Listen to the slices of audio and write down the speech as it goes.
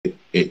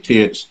it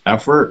takes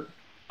effort.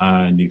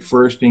 And the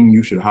first thing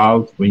you should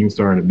have when you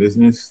start a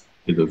business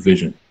is a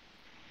vision.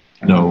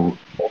 No,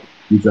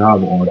 you should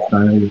have an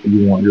understanding of what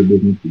you want your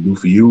business to do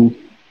for you.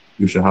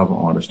 You should have an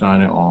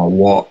understanding on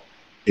what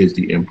is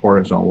the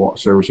importance on what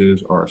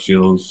services or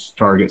sales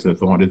targets that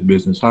this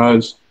business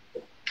has.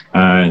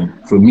 And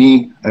for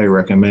me, I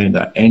recommend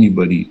that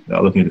anybody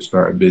that looking to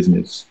start a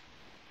business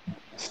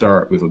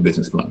start with a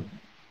business plan.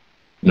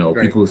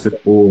 Right. People say,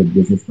 "Oh,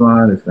 business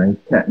plan is very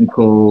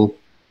technical."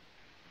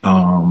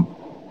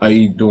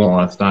 I don't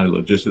understand the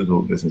logistics of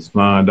a business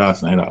plan.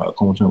 That's not how a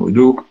accountant would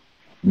do.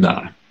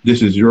 Nah,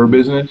 this is your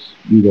business.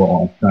 You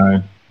don't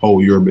understand how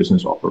your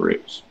business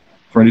operates.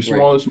 From the Right.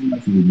 smallest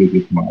one to the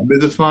biggest one. A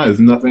business plan is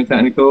nothing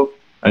technical,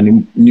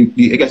 and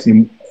I guess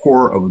the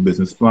core of a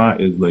business plan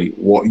is like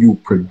what you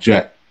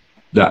project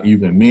that you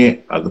can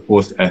make, as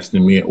opposed to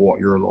estimate what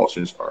your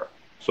losses are.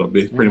 So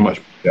pretty Mm-hmm.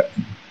 much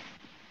projection.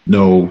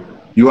 No,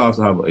 you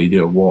also have an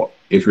idea of what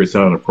if you're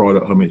selling a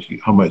product, how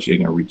much you're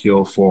gonna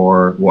retail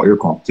for, what your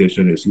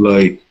competition is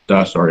like,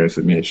 that sort of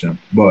information.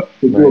 But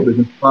to do a Right.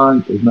 business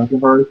plan is nothing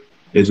hard.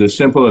 It's as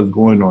simple as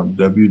going on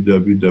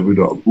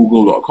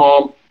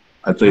www.google.com.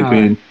 I type Ah,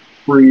 in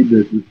free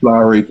business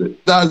plan rater.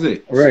 That's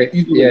it. right.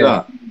 Easy like Yeah.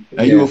 that.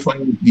 And you will Yeah.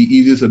 find the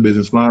easiest of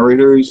business plan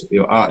raters.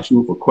 It'll ask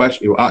you for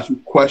question. It will ask you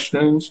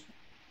questions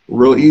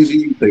real Mm-hmm.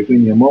 easy, type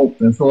in your amount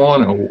and so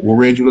on, and what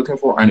range you're looking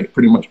for, and it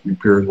pretty much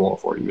prepares one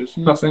for you. It's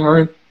nothing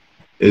hard.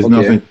 It's Okay.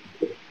 nothing,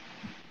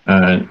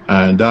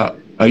 and that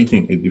I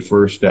think is the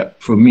first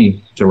step for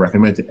me to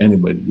recommend to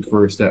anybody. The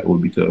first step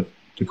would be to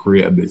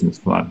create a business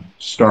plan.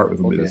 Start with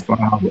a business Okay.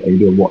 plan, have an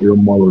idea of what your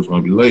model is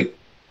going to be like, Right.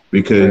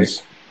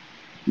 because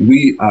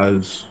we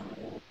as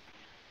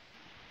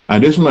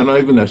and this might not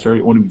even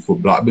necessarily only be for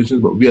black business,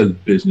 but we as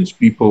business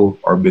people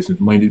or business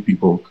minded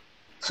people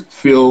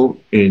feel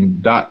in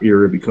that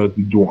area because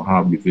we don't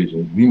have the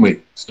vision. We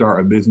might start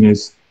a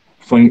business,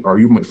 or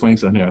you might find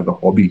something as a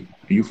hobby,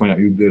 and you find out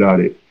you're good at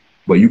it,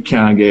 but you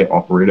can't get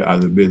operated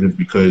as a business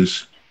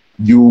because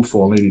you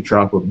fall into the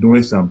trap of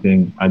doing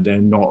something and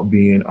then not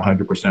being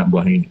 100%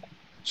 behind it.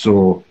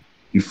 So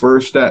the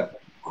first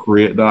step,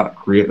 create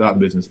that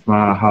business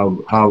plan, have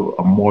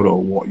a model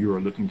of what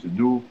you're looking to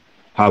do,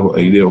 have an Mm-hmm.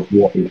 idea of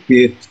what it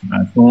is,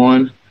 and so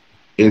on.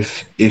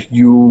 If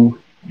you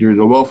there's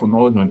a wealth of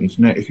knowledge on the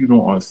internet. If you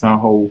don't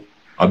understand how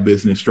a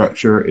business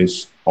structure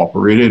is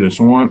operated and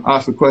so on,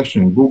 ask the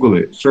question, Google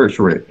it, search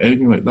for it,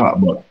 anything like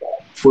that. But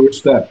first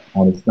step,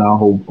 understand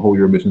how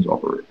your business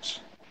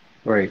operates.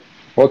 Right.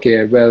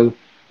 Okay. Well,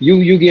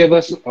 you gave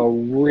us a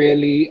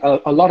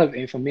lot of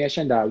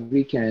information that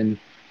we can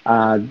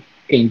uh,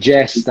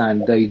 ingest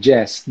and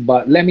digest.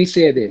 But let me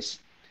say this: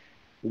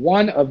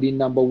 one of the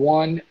number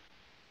one,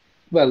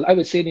 well, I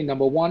would say the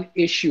number one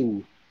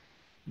issue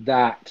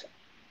that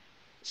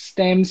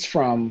stems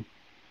from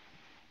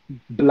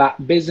black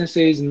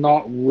businesses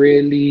not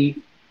really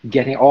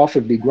getting off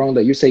of the ground,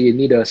 that you say you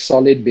need a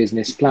solid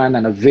business plan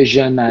and a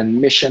vision and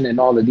mission and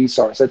all of these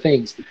sorts of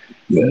things.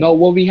 Yeah. No,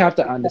 what we have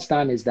to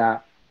understand is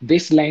that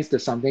this lends to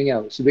something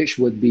else, which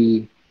would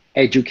be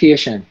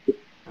education.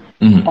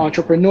 Mm-hmm.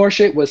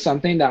 Entrepreneurship was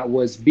something that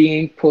was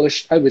being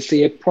pushed, I would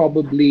say,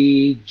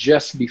 probably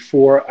just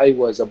before I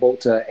was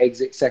about to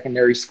exit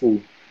secondary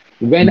school.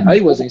 When I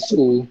Mm-hmm. was in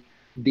school,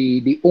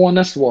 the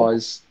onus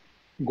was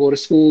go to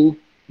school,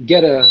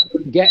 get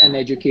an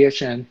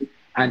education,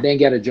 and then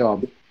get a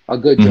job, a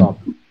good job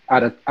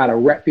Mm-hmm. at a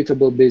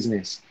reputable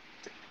business.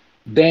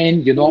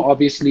 Then,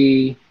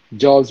 obviously,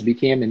 jobs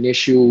became an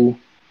issue,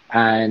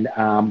 and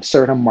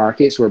certain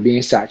markets were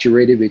being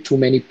saturated with too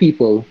many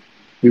people.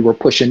 We were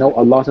pushing out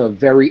a lot of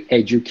very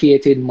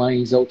educated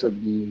minds out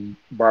of the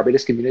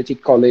Barbados Community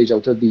College,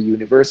 out of the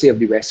University of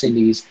the West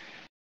Indies.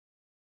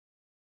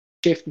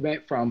 Shift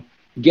went from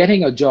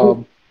getting a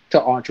job to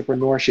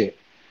entrepreneurship.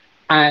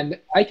 And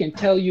I can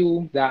tell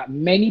you that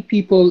many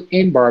people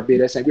in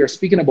Barbados, and we are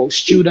speaking about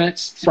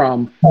students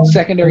from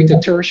secondary to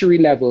tertiary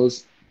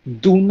levels,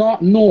 do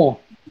not know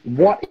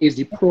what is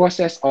the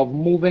process of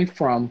moving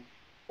from,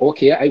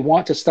 okay, I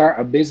want to start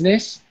a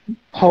business.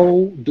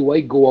 How do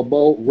I go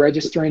about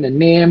registering a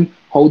name?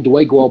 How do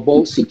I go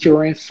about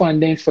securing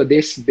funding for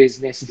this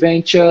business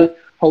venture?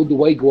 How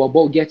do I go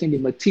about getting the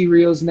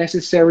materials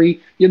necessary?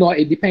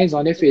 It depends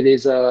on if it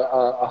is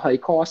a high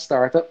cost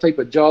startup type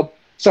of job,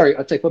 sorry,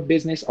 a type of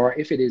business, or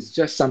if it is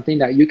just something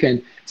that you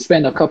can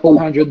spend a couple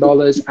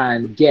 $100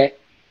 and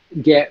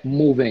get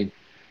moving.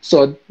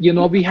 So,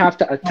 we have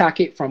to attack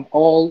it from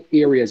all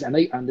areas. And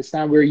I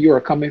understand where you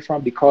are coming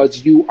from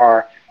because you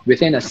are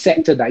within a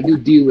sector that you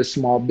deal with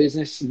small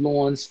business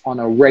loans on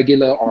a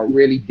regular or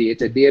really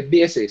day-to-day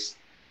basis.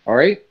 All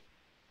right.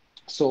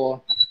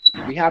 So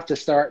we have to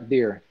start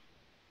there.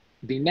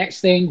 The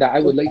next thing that I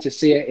would like to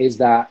say is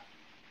that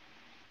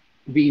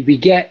we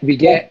get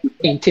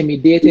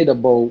intimidated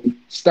about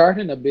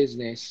starting a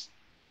business.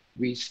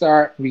 We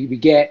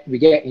get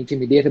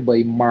intimidated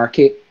by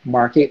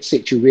market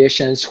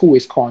situations, who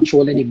is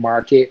controlling the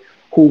market,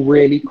 who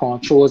really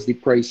controls the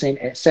pricing,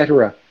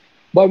 etc.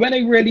 But when I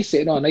really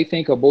sit down, I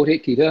think about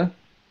it, Keita,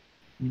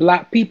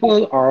 Black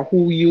people are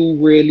who you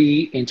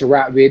really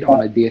interact with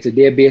on a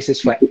day-to-day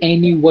basis for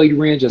any wide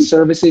range of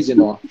services.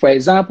 For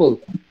example,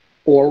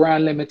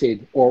 Oran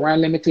Limited.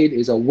 Oran Limited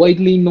is a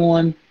widely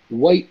known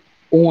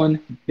white-owned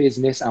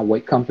business and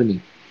white company.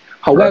 Right.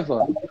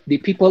 However, the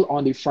people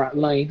on the front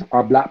line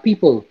are Black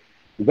people.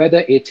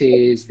 Whether it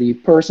is the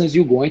persons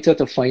you go into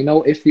to find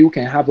out if you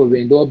can have a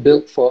window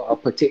built for a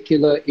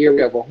particular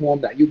area of a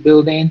home that you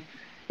build in,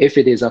 if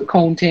it is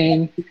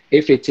accounting,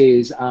 if it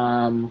is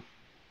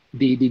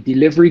the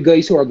delivery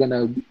guys who are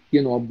gonna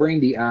bring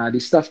the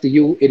stuff to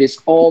you, it is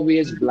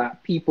always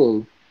Black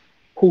people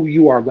who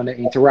you are going to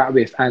interact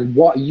with. And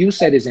what you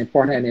said is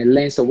important, and it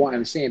lends to what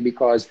I'm saying,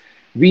 because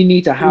we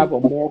need to have a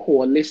more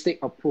holistic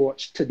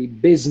approach to the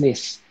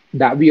business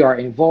that we are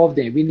involved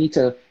in. We need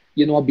to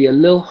be a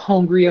little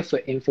hungrier for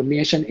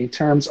information in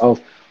terms of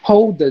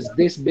how does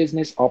this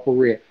business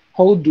operate,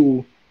 how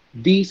do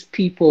these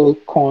people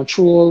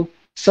control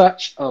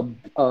such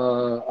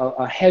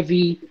a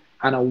heavy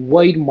and a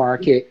wide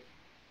market.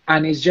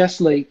 And it's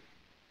just like,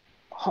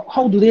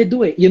 how do they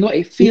do it?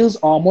 It feels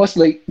almost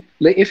like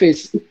if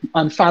it's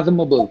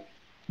unfathomable,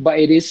 but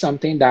it is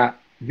something that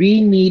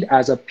we need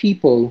as a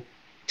people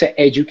to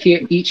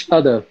educate each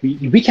other.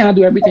 We cannot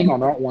do everything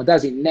on our own.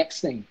 That's the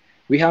next thing.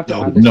 We have to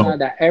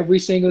understand that every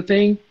single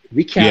thing,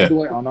 we can't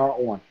do it on our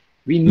own.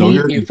 We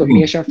need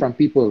information from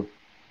people.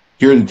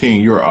 Here's the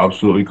thing, you're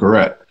absolutely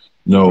correct.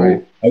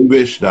 Right. I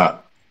wish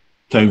that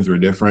times were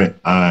different,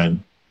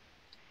 and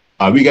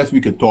we guess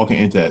we could talk it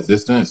into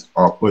existence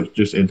or put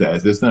just into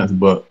existence,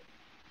 but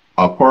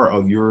a part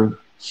of your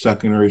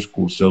secondary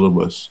school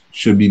syllabus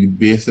should be the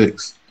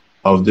basics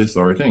of this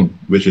sort of thing,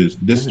 which is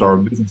this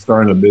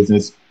starting a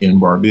business in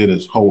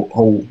Barbados,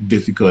 how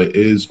difficult it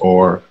is,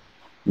 or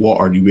what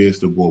are the ways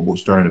to go about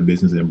starting a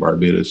business in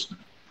Barbados.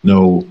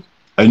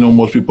 I know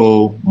most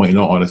people might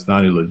not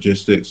understand the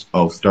logistics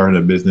of starting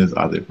a business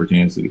as it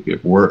pertains to the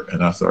paperwork and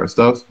that sort of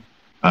stuff,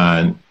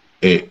 and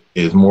it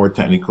is more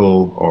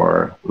technical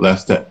or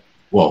less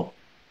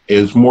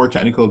it's more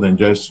technical than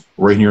just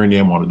writing your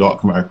name on a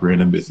document or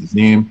creating a business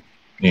name.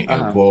 It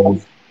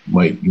involves,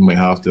 you might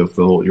have to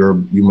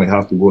you might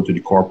have to go to the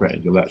corporate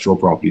and intellectual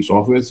properties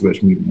office,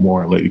 which we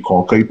more likely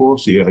call CAIPO,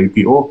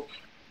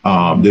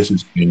 CAIPO. This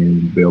is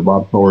in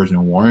Baobab Towers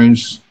and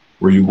Warrens,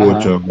 where you go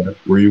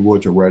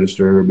to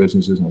register your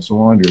businesses and so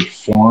on.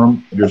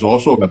 There's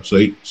also a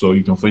website, so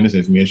you can find this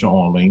information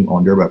online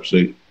on their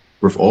website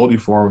with all the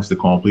forms to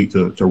complete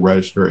to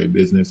register a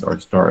business or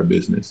start a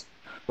business.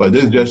 But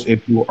this is just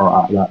if you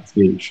are at that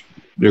stage.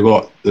 They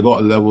got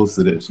levels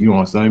to this. You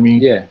understand me?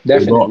 Yeah,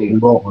 definitely. You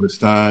got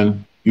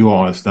understand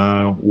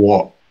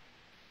what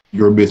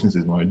your business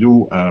is going to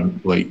do,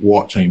 and like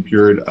what time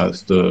period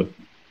as to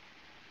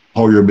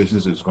how your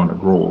business is going to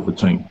grow over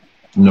time.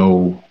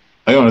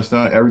 I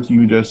understand everything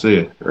you just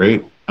said,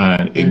 right?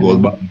 And it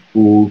goes back to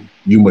school.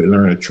 You might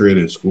learn a trade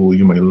in school.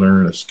 You might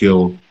learn a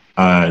skill,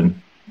 and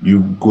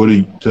you go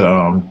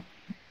to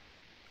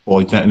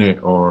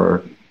polytechnic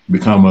or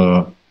become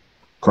a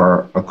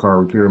car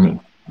repairman.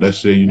 Let's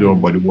say you're a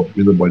body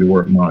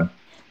work man,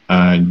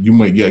 and you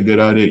might get good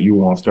at it. You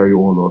want to start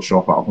your own little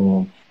shop at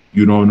home.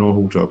 You don't know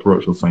who to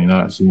approach for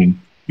financing.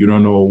 You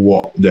don't know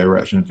what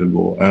direction to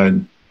go,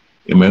 and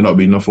it may not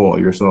be enough fault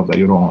of yourself that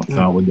you don't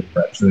understand what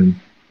direction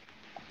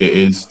it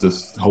is to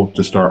how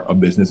to start a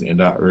business in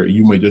that area.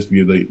 You might just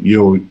be like,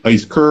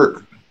 I's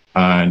Kirk,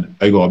 and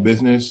I got a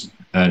business,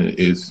 and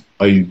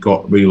I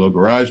got a little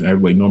garage, and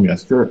everybody know me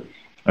as Kirk,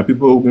 and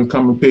people can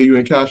come and pay you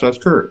in cash as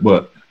Kirk,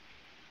 but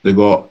they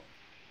got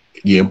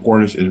the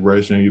importance is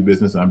registering your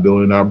business and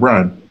building our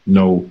brand.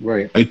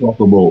 Right. I talk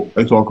about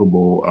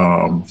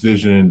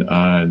vision,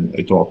 and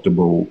I talked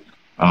about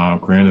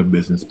creating a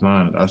business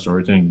plan, that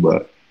sort of thing.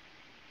 But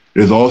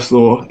there's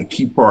also a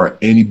key part.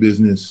 Any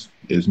business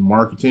is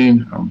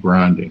marketing and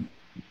branding.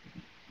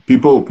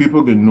 People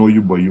can know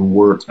you by your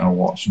work and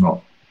what's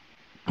not.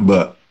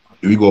 But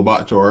if we go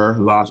back to our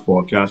last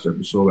podcast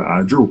episode with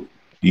Andrew,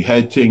 the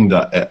head thing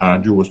that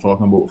Andrew was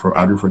talking about for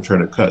Andrew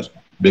Fraternal Cuts,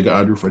 big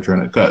Andrew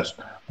Fraternal Cuts.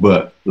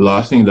 But the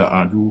last thing that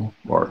Andrew,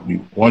 or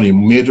one of the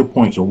major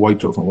points of what I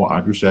took from what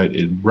Andrew said,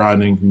 is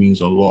branding means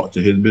a lot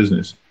to his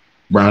business.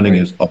 Branding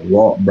is a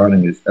lot.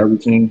 Branding is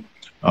everything.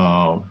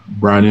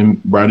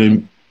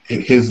 Branding,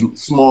 his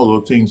small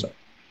little things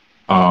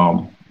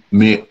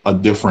make a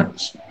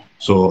difference.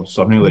 So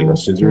something like a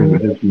scissors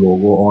with his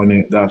logo on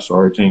it, that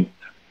sort of thing.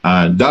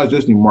 And that's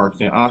just the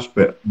marketing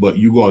aspect. But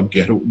you gotta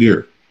get out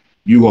there.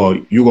 You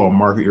gotta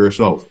market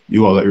yourself.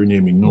 You gotta let your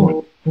name be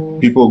known.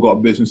 People got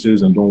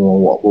businesses and don't want to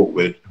walk out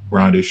with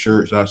branded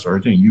shirts, that sort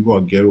of thing. You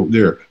gotta get out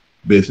there.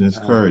 Business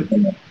card.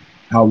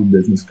 Have a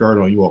business card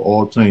on you at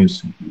all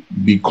times.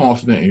 Be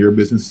confident in your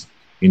business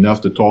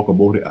enough to talk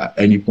about it at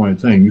any point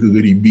in time. You can go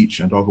to the beach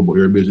and talk about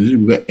your business. You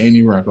can go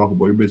anywhere and talk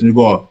about your business. You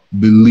gotta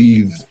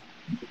believe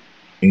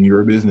in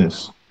your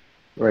business.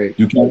 Right.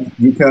 You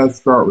can't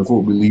start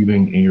without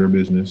believing in your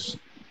business.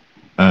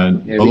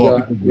 And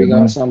we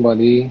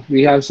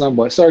have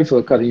somebody. Sorry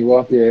for cutting you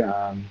off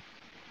there.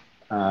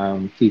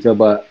 Peter,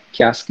 but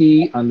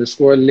Kasky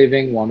underscore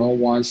living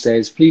 101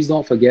 says, please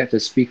don't forget to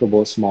speak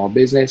about small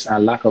business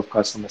and lack of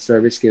customer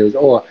service skills.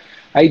 Oh,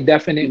 I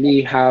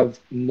definitely have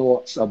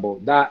notes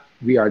about that.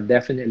 We are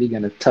definitely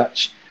going to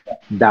touch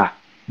that.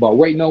 But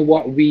right now,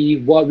 what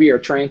we are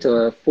trying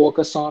to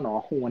focus on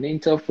or hone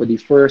into for the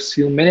first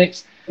few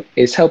minutes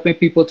is helping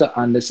people to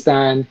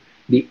understand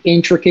the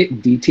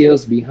intricate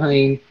details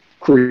behind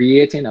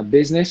creating a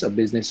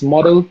business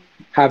model,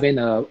 having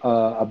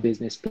a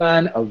business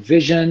plan, a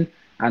vision,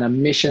 and a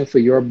mission for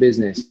your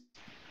business,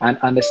 and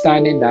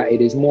understanding that it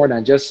is more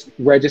than just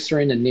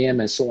registering the name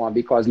and so on.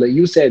 Because like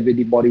you said with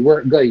the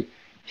bodywork guy,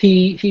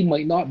 he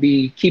might not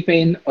be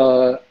keeping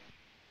a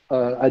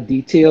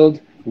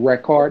detailed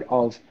record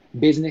of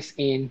business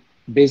in,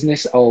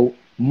 business out,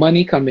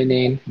 money coming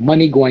in,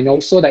 money going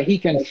out, so that he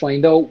can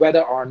find out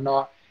whether or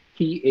not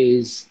he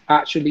is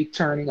actually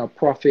turning a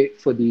profit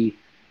for the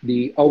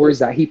hours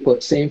that he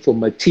puts in, for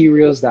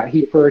materials that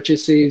he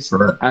purchases,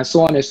 Right. and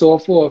so on and so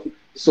forth.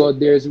 So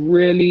there's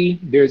really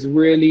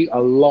a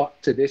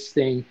lot to this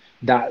thing.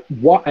 That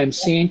what I'm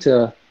saying,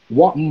 to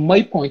what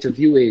my point of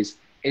view is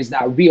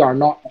that we are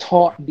not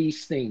taught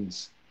these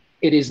things.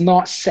 It is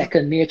not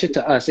second nature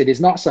to us. It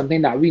is not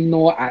something that we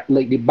know at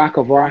like the back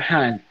of our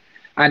hand.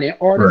 And in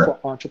order Right. for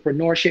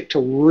entrepreneurship to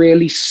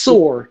really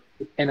soar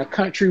in a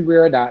country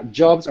where that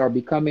jobs are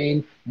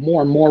becoming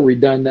more and more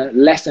redundant,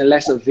 less and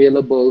less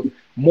available,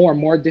 more and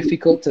more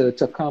difficult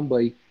to come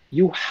by,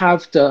 you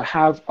have to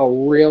have a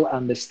real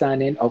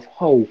understanding of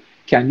how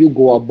can you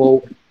go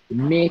about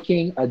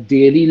making a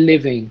daily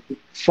living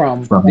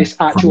from this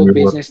actual your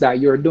business that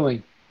you're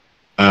doing.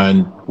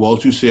 And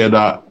once you say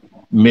that,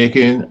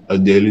 making a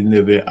daily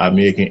living and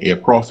making a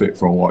profit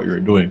from what you're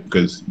doing,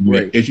 because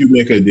Right. if you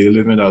make a daily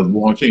living, that's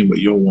one thing, but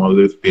you don't want to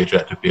live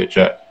paycheck to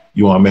paycheck.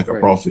 You want to make a Right.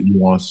 profit, you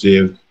want to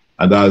save,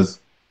 and that's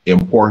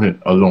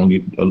important along the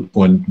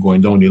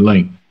going down the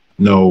line.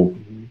 Now,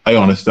 I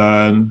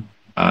understand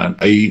and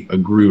I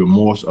agree with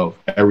most of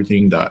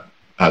everything that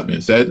has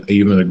been said. I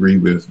even agree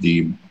with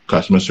the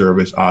customer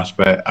service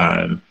aspect,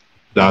 and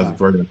that's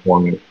very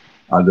important.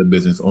 As a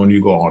business owner,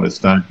 you got to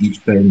understand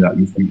each time that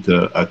you speak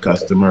to a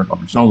customer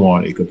or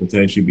someone, it could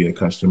potentially be a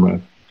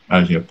customer,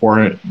 and it's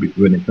important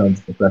when it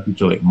comes especially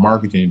to like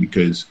marketing,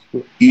 because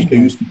each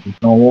time you speak to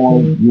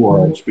someone, you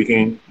are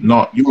speaking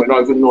you might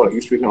not even know that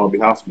you're speaking on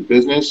behalf of the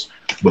business,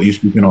 but you're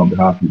speaking on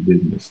behalf of the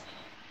business.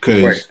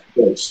 Because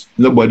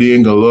nobody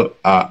ain't gonna look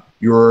at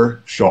your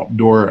shop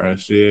door and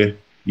say,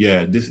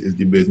 yeah, this is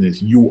the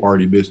business. You are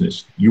the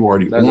business. You are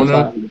the That's a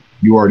owner. fact.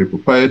 You are the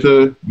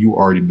proprietor. You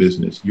are the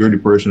business. You're the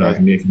person that's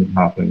Right. making it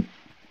happen.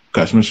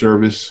 Customer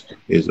service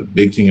is a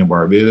big thing in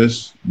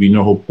Barbados. We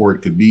know how poor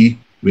it could be.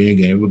 We ain't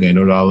getting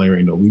no dollar.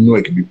 You know, we know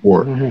it could be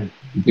poor. Mhm.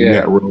 It can Yeah.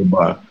 get real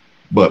bad.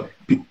 But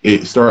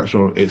it starts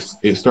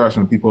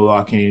from people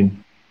lacking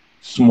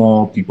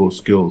small people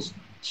skills,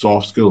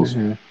 soft skills.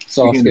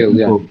 Soft Speaking to skills,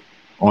 yeah. people,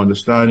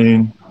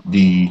 understanding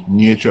the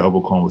nature of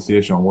a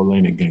conversation, what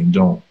line it getting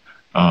done.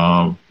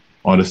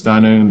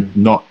 Understanding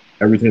not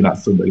everything that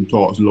somebody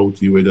talks low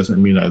to you, it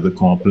doesn't mean that it's a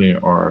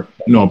complaint, or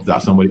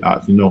that somebody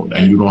actually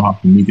and you don't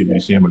have to meet it with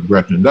the same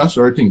aggression. That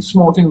sort of thing,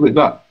 small things like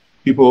that.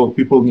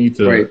 People need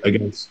to, Right. I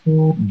guess,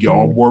 get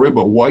on board with.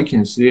 But what I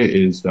can say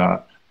is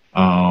that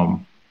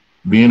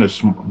being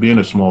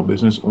a small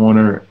business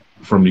owner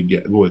from the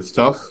get go, it's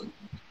tough.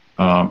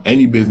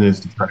 Any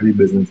business, any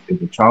business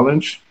is a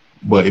challenge,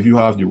 but if you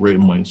have the right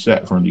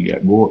mindset from the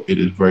get go, it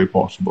is very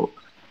possible.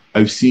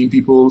 I've seen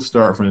people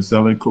start from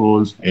selling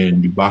clothes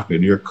in the back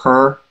of their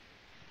car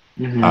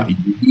at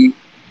EDE,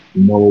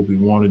 be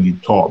one of the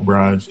top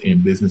brands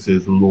in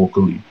businesses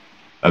locally.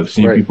 I've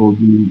seen Right. people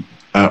do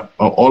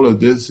all of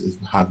this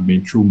has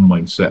been through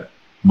mindset.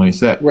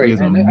 Mindset Right,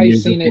 plays a and I've major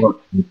seen it. part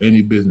in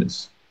any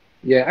business.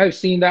 Yeah, I've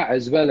seen that,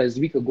 as well as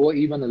we could go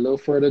even a little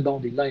further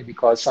down the line,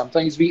 because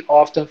sometimes we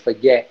often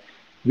forget.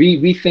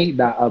 We think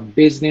that a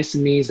business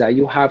means that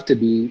you have to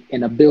be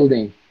in a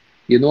building.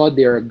 You know,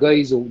 there are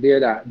guys over there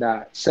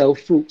that sell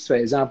fruits, for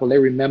example. I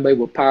remember I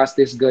would pass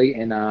this guy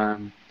in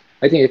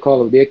I think they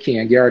call it their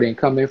King Garden,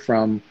 coming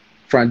from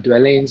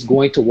dwellings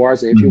going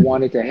towards it, if you Mm.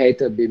 wanted to head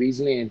to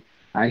Baby's Lane,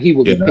 and he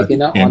would Yeah, be that's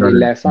picking up on the standard.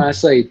 left hand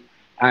side,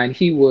 and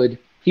he would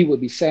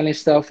be selling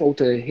stuff out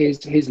to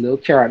his little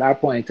car at that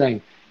point in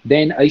time.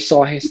 Then I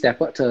saw him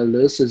step up to a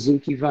little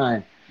Suzuki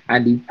van,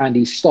 and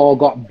the store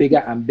got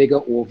bigger and bigger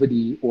over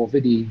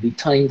the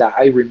time that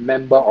I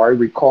remember or I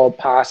recall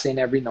passing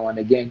every now and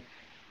again.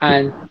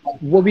 And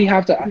what we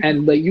have to,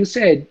 and like you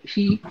said,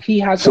 he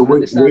has So to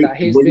understand that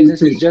his what do you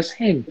business is think? just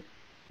him.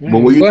 But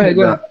what do you Go ahead, think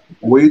go ahead. that?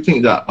 What do you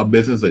think that a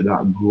business like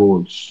that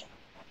grows?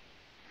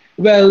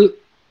 Well,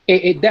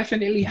 it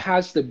definitely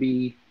has to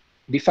be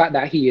the fact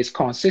that he is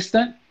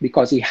consistent,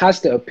 because he has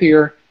to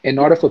appear in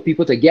order for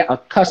people to get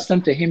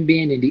accustomed to him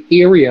being in the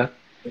area,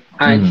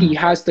 and he Mm.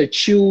 has to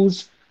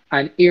choose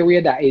an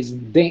area that is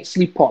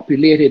densely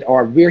populated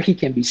or where he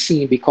can be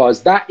seen,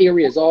 because that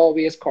area is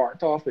always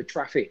caught off with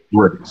traffic.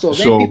 Right. So when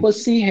So, people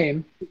see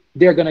him,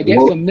 they're gonna get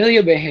well,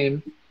 familiar with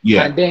him,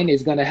 yeah. and then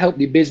it's gonna help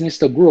the business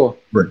to grow.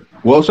 Right.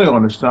 Well, so I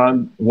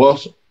understand.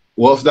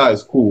 whilst that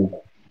is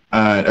cool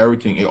and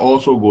everything, it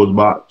also goes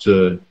back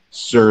to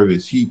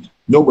service.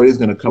 Nobody's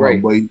gonna come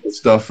and buy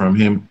stuff from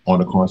him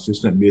on a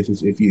consistent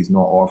basis if he's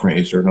not offering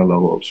a certain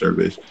level of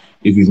service,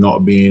 if he's not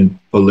being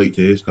polite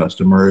to his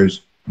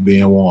customers,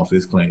 being one of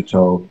his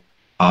clientele,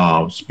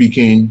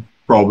 speaking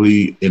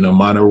probably in a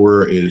manner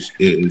where it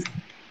is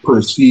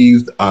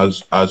perceived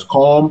as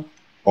calm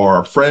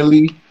or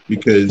friendly,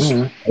 because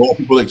a lot of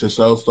people like to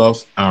sell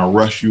stuff and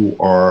rush you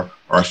or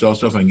sell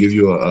stuff and give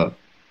you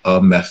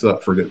a mess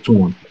up for the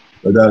tone.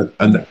 But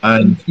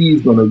and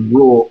he's gonna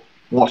grow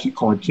once he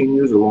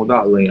continues along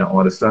that lane and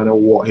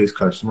understanding what his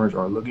customers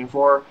are looking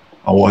for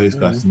and what his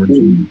customers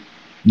need.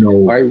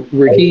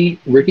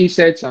 Ricky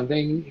said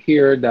something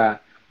here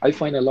that I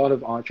find a lot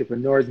of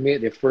entrepreneurs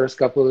make their first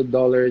couple of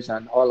dollars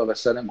and all of a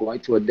sudden go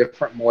into a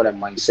different mode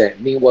and mindset.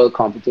 Meanwhile,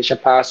 competition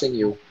passing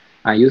you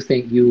and you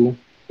think you,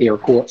 air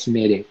quotes,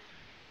 made it.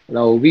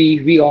 No,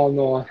 we all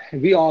know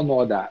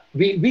that.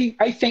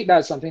 I think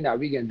that's something that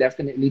we can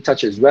definitely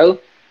touch as well.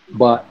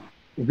 But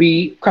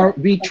we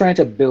trying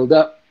to build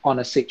up on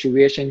a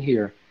situation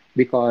here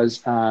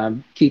because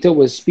Keita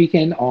was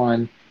speaking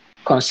on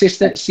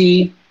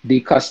consistency, the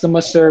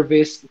customer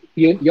service.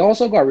 You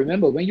also got to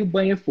remember when you're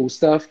buying food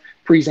stuff,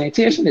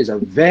 presentation is a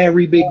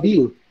very big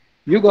deal.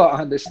 You got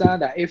to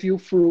understand that if your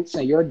fruits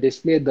and your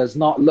display does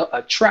not look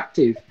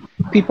attractive,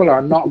 people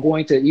are not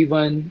going to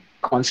even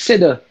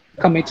consider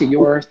coming to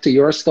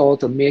your stall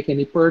to make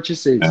any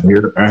purchases.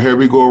 And here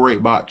we go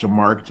right back to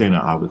marketing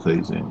and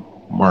advertising.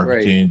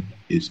 Marketing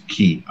is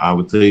key.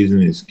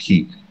 Advertising is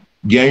key.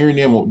 Getting your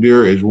name up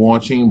there is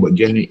one thing, but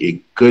getting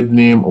a good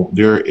name up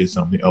there is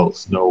something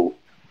else. No,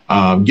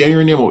 getting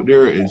your name up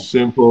there is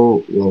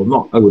simple. Well,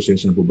 not I would say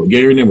simple, but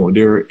getting your name up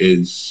there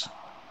is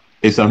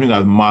something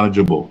that's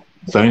manageable,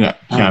 something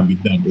that can be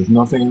done. There's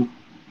nothing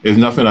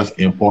that's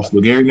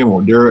impossible. Getting your name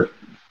up there,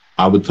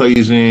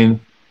 advertising,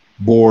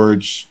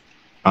 boards,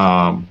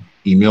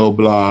 email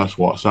blasts,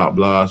 WhatsApp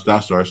blasts,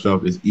 that sort of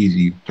stuff is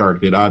easy.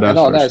 Targeted ad. And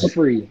all that's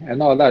free.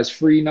 And all that's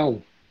free now.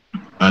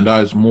 And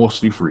that is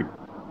mostly free.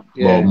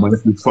 Yeah. Well,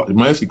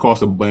 monthly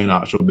cost of buying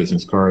actual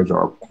business cards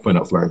or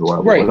putting up flyers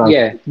or whatever.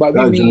 Right, but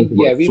we mean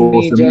just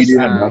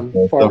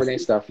forwarding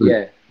stuff.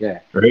 Yeah.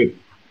 Right.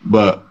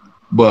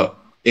 But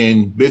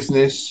in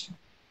business,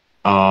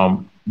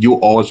 you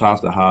always have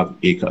to have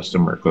a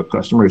customer, because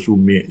customer is who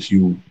makes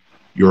you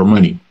your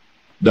money.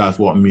 That's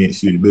what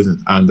makes you the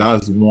business. And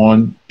that's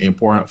one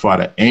important fact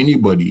that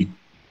anybody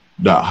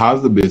that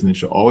has the business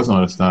should always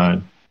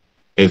understand.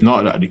 It's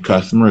not that the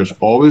customer is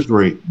always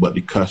right, but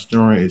the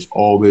customer is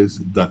always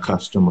the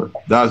customer.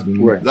 That's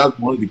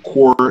one of the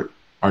core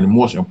or the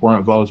most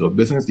important values of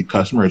business. The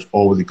customer is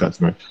always the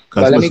customer.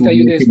 But let me tell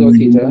you this, though,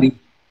 Keita,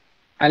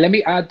 and let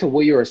me add to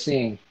what you were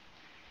saying.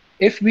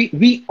 If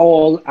we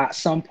all at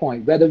some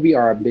point, whether we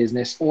are a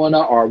business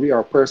owner or we are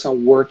a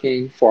person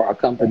working for a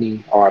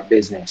company or a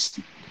business,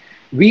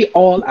 we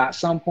all at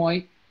some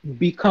point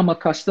become a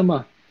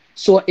customer.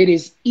 So it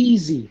is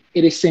easy,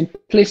 it is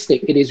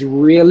simplistic, it is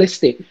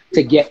realistic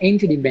to get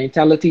into the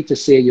mentality to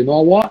say, you know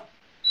what,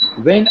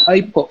 when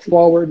I put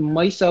forward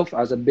myself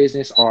as a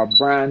business or a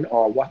brand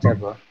or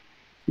whatever,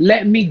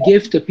 let me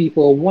give to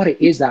people what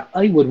it is that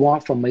I would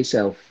want from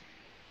myself.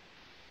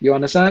 You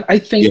understand? I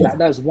think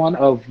that's one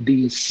of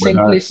the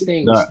simplest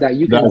things that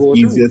you can go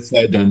through. That's easier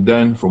said than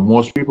done for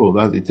most people.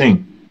 That's the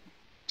thing.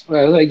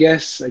 Well, I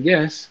guess.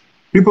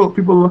 People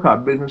look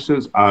at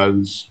businesses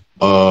as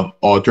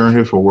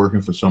alternative for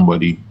working for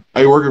somebody.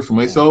 I working for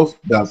myself,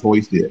 that's how I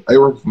see it. I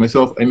work for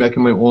myself, I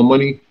making my own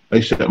money, I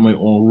set my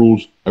own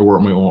rules, I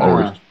work my own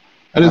hours.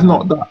 And it's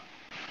not that.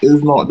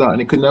 It's not that.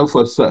 And it could never,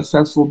 for a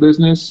successful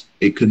business,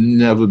 it could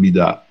never be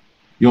that.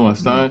 You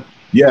understand?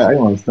 Yeah, I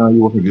understand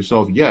you working for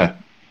yourself,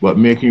 but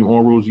making your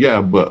own rules,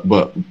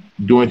 but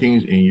doing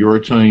things in your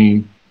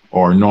time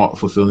or not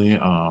fulfilling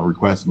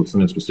requests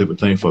within a specific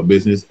time for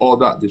business, all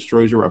that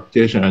destroys your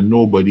reputation. And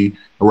a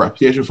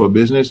reputation for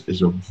business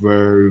is a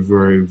very,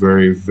 very,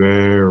 very,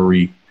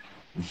 very,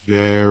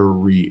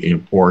 very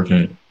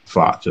important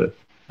factor.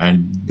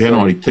 And then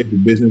on the type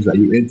of business that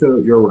you enter,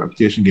 your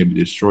reputation can be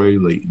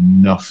destroyed like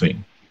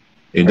nothing.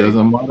 It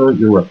doesn't matter,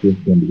 your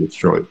reputation can be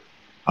destroyed.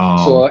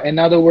 So in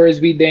other words,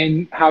 we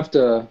have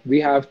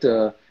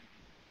to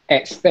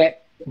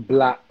expect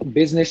Black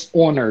business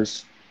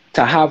owners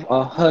to have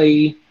a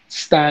high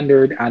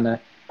standard and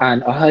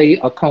a high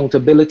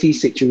accountability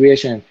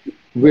situation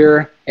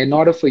where in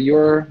order for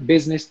your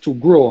business to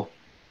grow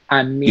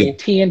and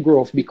maintain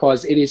growth,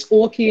 because it is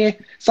okay,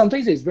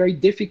 sometimes it's very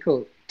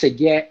difficult to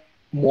get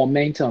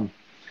momentum,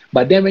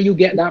 but then when you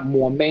get that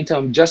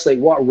momentum, just like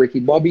what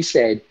Ricky Bobby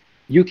said,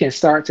 you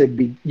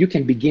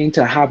can begin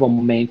to have a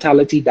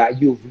mentality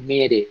that you've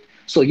made it,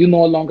 so you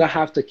no longer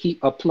have to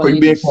keep applying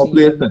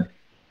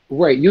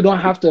right. You don't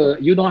have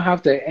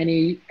to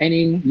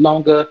any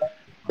longer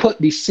put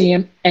the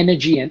same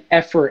energy and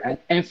effort and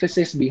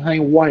emphasis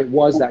behind what it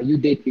was that you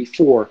did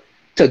before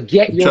to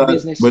get your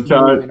business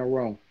moving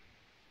around.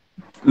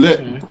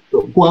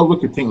 Well,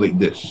 look at things like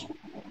this.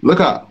 Look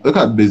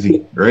at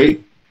Busy,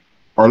 right?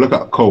 Or look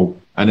at Cole,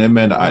 and then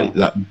man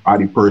that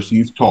Adi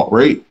Percy's taught,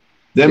 right?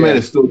 Them Yeah.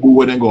 men still do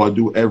what they gotta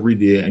do every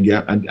day and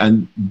get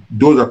and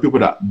those are people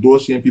that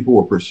those same people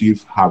will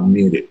perceive have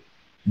made it.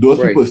 Those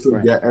Right. people still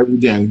Right. get every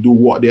day and do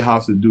what they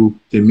have to do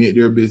to make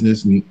their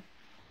business meet.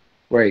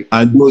 Right.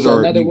 And those So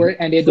in are other the words,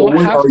 and they so don't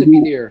when have are to be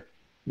you there.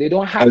 They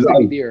don't have as to I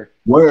be there.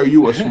 why are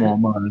you a small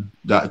man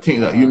that think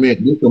that you Uh-huh.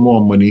 made this amount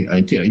of money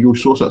and think that you're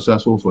so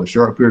successful for a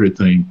short period of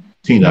time,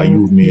 think that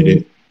you've made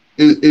it?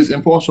 It's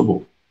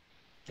impossible.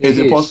 It It's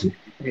is. impossible.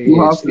 It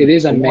You have is. to It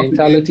is a once again,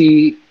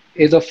 mentality.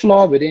 It's a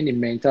flaw within the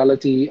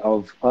mentality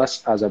of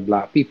us as a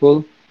black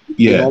people.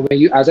 You know, yeah, when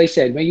you, as I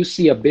said, when you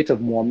see a bit of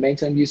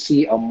momentum, you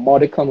see a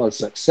modicum of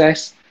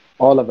success,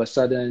 all of a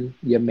sudden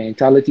your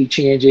mentality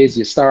changes.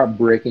 You start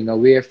breaking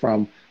away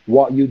from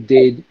what you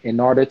did in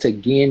order to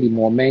gain the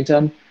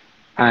momentum,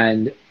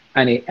 and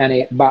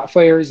it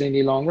backfires in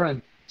the long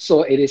run.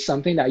 So it is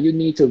something that you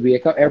need to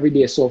wake up every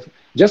day. So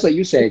just like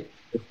you said,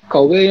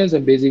 Carl Williams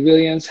and Busy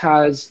Williams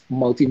has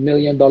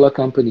multi-million-dollar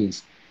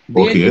companies.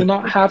 They do okay.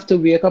 not have to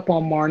wake up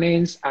on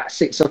mornings at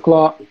 6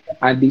 o'clock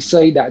and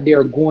decide that they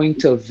are going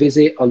to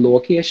visit a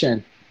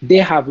location. They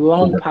have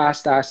long Okay.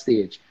 passed that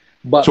stage.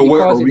 But So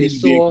where are because it is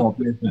we being so,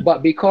 complacent?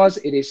 but because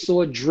it is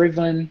so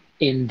driven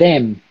in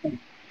them,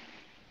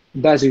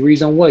 that's the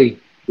reason why.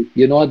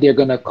 You know, they're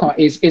gonna come.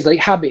 It's like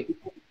habit.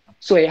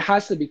 So it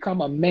has to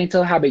become a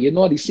mental habit. You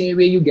know, the same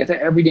way you get it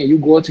every day. You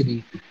go to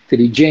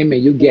the gym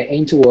and you get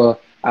into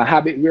a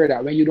habit where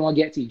that when you don't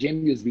get to the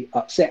gym, you'll be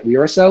upset with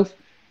yourself.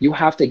 You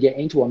have to get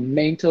into a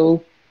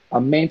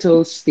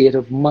mental state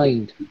of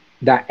mind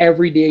that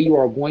every day you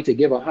are going to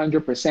give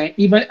 100%.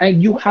 Even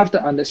and you have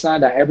to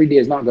understand that every day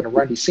is not going to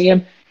run the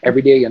same.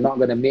 Every day you're not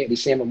going to make the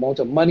same amount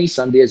of money.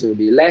 Some days it will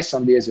be less,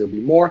 some days it will be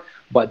more.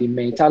 But the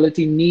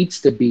mentality needs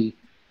to be,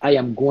 I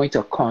am going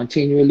to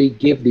continually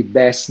give the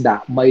best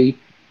that my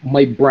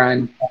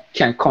brand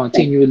can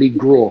continually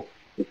grow.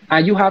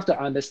 And you have to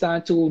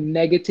understand too,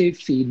 negative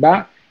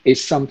feedback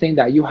is something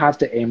that you have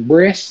to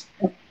embrace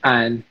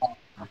and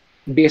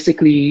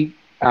basically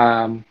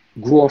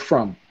grow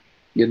from,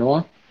 you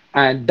know.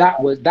 And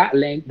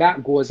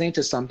that goes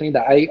into something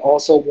that I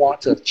also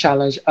want to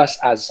challenge us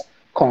as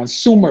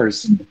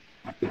consumers.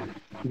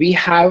 We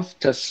have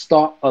to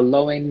stop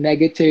allowing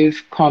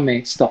negative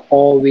comments to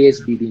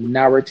always be the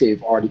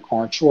narrative or the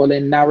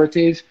controlling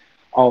narrative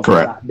of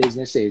Correct. black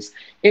businesses.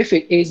 If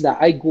it is that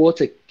I go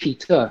to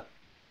Kita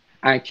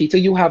and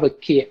Kita, you have a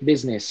cake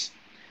business,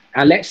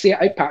 and let's say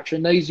I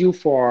patronize you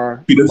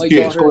for Kid my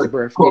skates. daughter's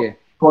birthday,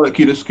 Call it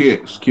kid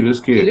skates. Kid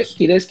skates.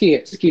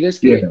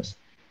 Kita's Yeah. Kids.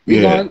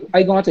 Yeah.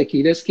 I gone to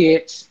Kita's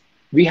Kids.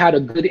 We had a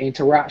good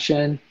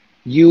interaction.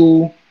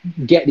 You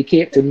get the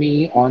cake to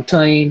me on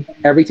time.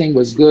 Everything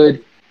was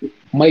good.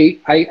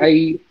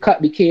 I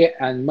cut the cake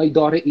and my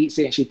daughter eats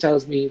it and she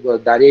tells me, well,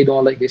 Daddy, I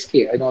don't like this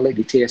cake. I don't like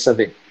the taste of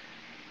it.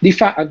 The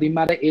fact of the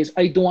matter is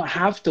I don't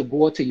have to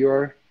go to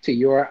your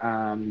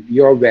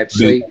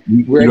website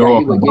You where don't that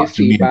want you to will come give back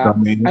to me and tell feedback,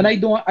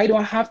 and me. I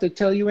don't have to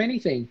tell you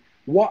anything.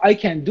 What I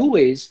can do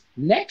is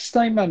next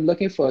time I'm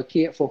looking for a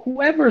cake for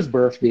whoever's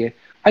birthday,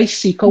 I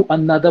seek out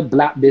another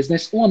black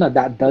business owner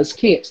that does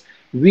cakes.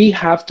 We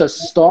have to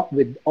stop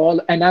with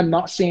all, and I'm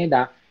not saying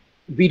that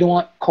we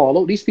don't call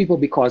out these people,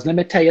 because let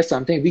me tell you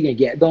something, we can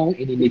get down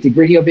in the nitty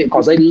gritty of it,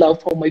 because I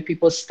love how my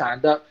people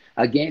stand up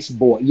against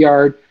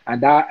Boatyard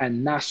and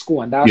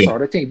NASCO and that Yeah.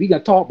 sort of thing. We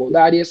can talk about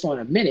that here in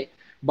a minute,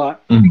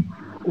 but Mhm.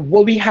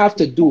 what we have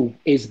to do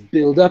is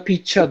build up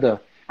each other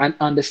and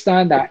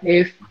understand that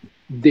if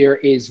there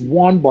is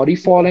one body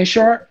falling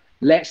short,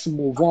 let's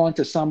move on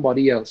to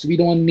somebody else. We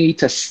don't need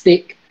to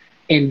stick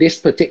in this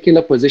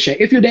particular position.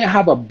 If you didn't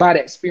have a bad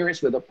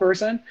experience with a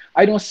person,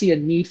 I don't see a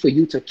need for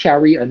you to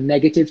carry a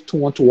negative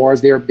tone towards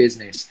their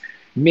business.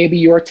 Maybe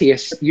your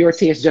taste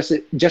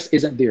just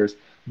isn't theirs.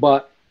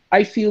 But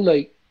I feel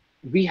like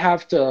we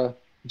have to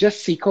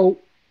just seek out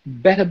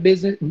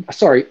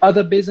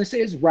other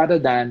businesses, rather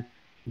than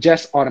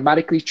just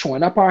automatically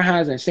throwing up our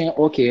hands and saying,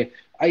 okay,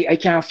 I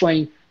can't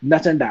find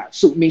nothing that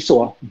suit me.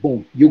 So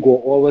boom, you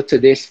go over to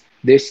this,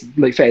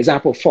 like for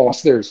example,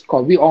 Foster's,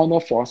 because we all know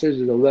Foster's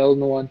is a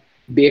well-known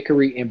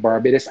bakery in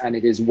Barbados and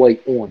it is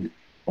white owned.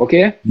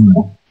 Okay.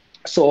 Mhm.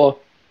 So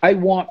I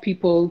want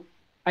people,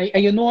 and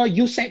you know,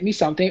 you sent me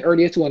something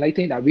earlier too, and I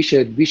think that we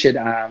should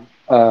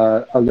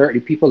alert the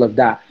people of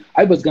that.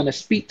 I was gonna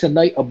speak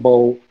tonight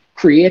about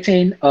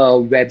creating a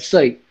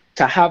website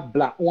to have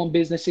black-owned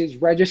businesses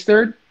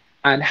registered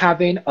and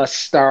having a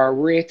star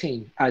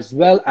rating as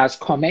well as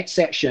comment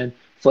section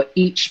for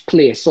each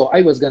place. So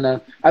I was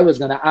gonna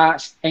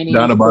ask any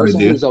Down about it, person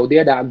there. who's out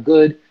there that are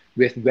good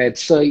with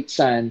websites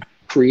and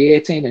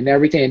creating and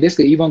everything. And this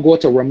could even go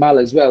to Ramal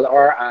as well,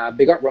 or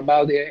big up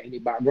Ramal there in the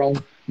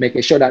background,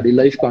 making sure that the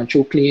life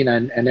control clean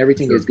and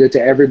everything is Sure. good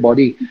to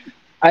everybody.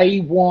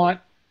 I want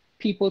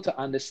people to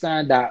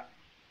understand that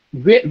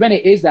when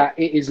it is that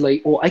it is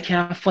like, oh, I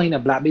can't find a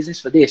black business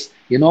for this.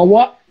 You know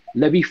what?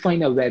 Let me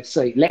find a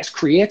website. Let's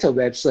create a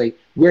website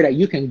where that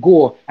you can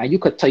go and you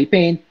could type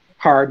in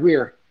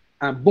hardware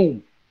and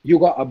boom, you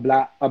got a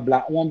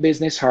black one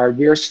business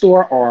hardware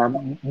store, or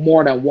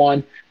more than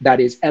one, that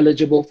is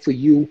eligible for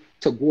you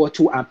to go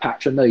to and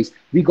patronize.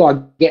 We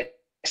gotta get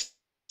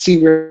started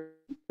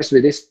serious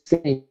with this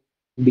thing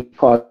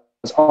because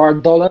our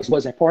dollar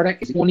was important.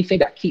 It's the only thing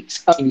that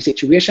keeps us in the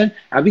situation,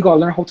 and we gotta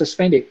learn how to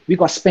spend it. We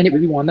gotta spend it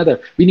with one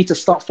another. We need to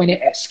stop finding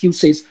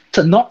excuses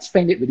to not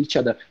spend it with each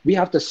other. We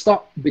have to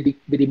stop with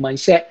the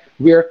mindset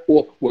where,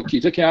 oh, well,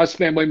 kids, I can't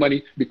spend my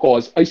money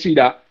because I see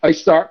that I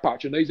start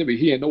patronizing with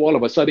him, and all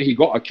of a sudden he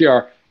got a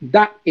car.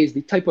 That is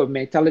the type of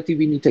mentality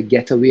we need to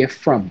get away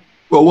from.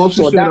 Well, what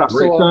you saying that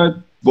right,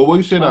 Todd? But what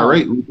you saying that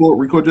right?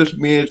 Rico just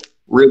made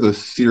really a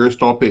serious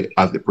topic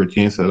as it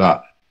pertains to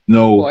that.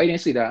 No, I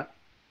didn't see that.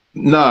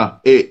 Nah,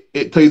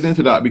 it ties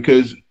into that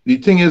because the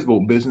thing is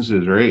about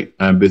businesses, right?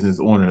 And business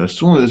owners, as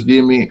soon as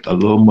they make a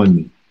little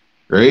money,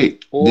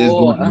 right? They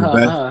go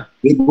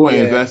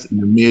and invest in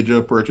a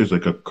major purchase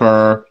like a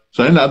car.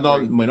 So then that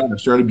might not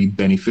necessarily be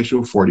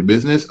beneficial for the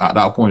business at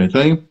that point in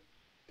time,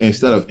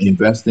 instead of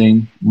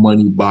investing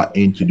money back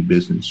into the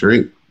business,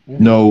 right?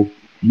 Mm-hmm. No,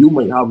 you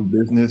might have a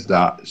business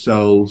that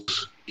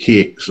sells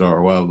cakes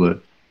or whatever.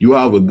 You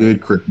have a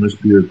good Christmas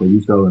period where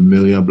you sell 1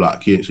 million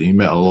block cakes and you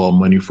make a lot of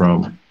money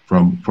from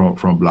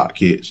block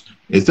cakes.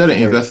 Instead of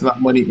investing that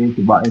money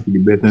into the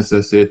business,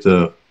 let's say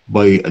to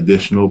buy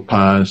additional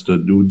pans to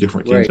do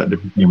different things at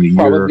different times of the year.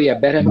 Probably a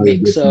better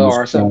mixer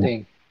or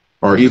something.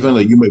 Or even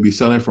like you might be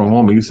selling from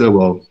home and you say,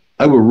 well,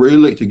 I would really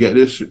like to get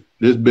this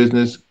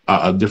business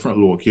at a different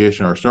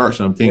location or start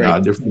something at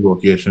a different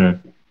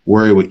location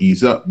where it would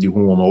ease up the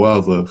home or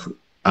whatever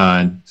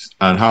and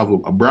have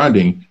a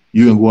branding.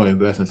 You can go and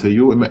invest and say,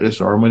 you would make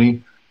this our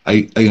money.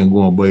 I can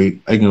go and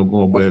buy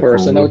a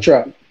personal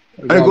truck.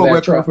 I go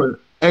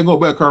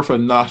back a car for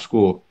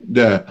NASCO.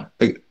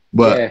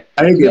 But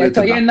I ain't get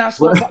into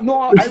NASCO. But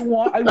no, I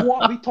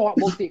want we talk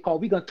about it because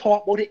we're gonna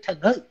talk about it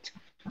tonight.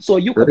 So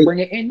you can bring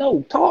it in.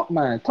 No, talk,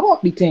 man.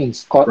 Talk the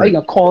things. Cause I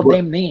gonna call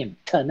them name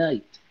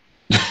tonight.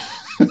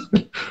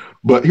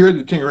 But here's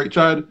the thing, right,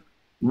 Chad?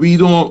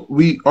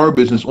 Our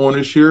business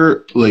owners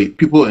here, like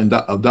people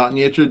of that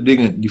nature,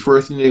 the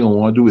first thing they're gonna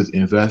want to do is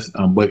invest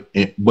and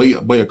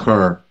buy a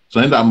car. So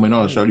then that might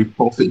not necessarily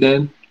profit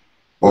then.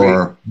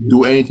 Or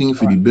do anything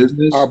for the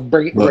business, or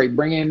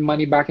bring in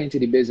money back into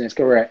the business.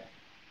 Correct.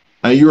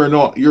 And you're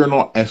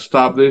not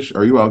established,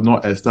 or you have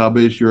not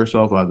established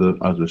yourself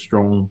as a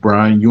strong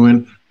brand. You're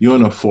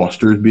in a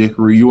Foster's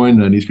Bakery. You in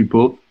these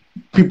people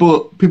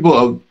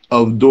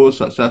of those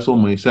successful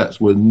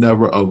mindsets would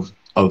never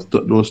have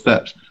took those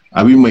steps.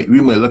 And we might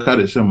look at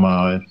it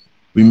and say,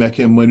 we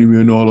making money,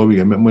 we know all we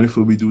can make money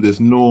for we do this.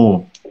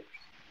 No.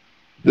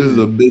 This is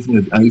a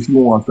business, and if you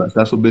want a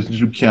successful business,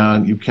 you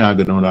can't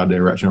go down that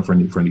direction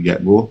from the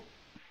get go.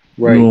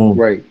 Right,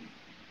 right.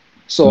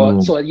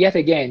 So yet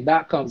again,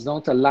 that comes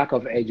down to lack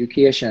of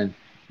education,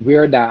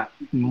 where that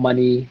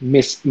money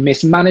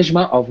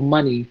mismanagement of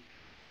money.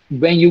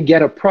 When you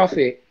get a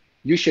profit,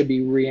 you should be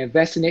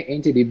reinvesting it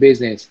into the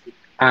business,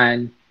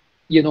 and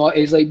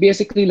it's like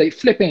basically like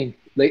flipping.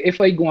 Like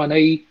if I go and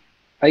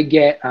I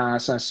get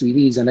some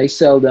sweeties and I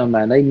sell them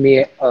and I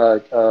make a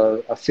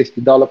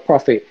 $50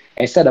 profit.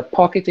 Instead of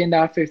pocketing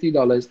that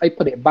 $50, I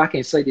put it back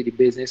inside of the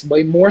business,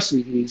 buy more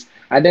sweeties,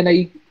 and then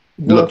I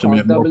work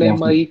on doubling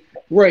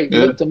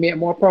look to make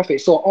more profit.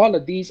 So all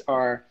of these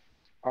are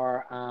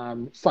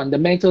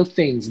fundamental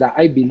things that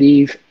I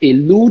believe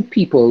elude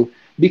people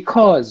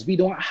because we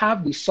don't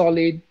have the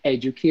solid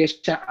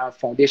education and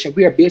foundation.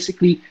 We are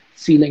basically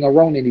feeling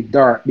around in the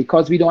dark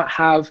because we don't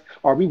have,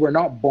 or we were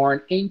not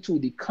born into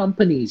the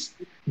companies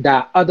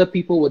that other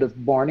people would have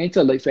born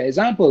into. Like for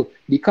example,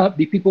 the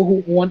people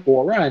who own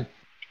Oran,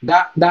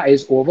 that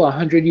is over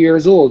 100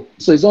 years old.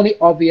 So it's only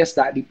obvious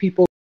that the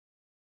people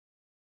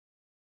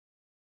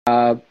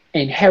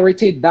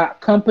inherited that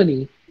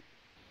company.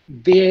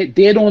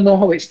 They don't know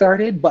how it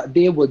started, but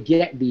they will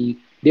get the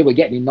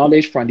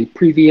knowledge from the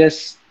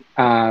previous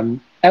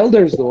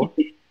elders, though.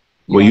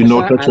 Touching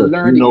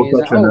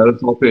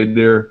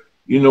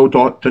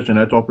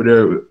that topic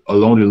there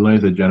along the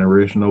lines of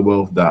generational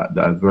wealth.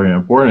 That's very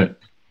important.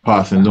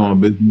 Passing on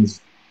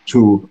business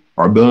to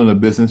or building a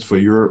business for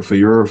your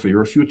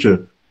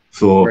future.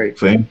 So,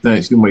 for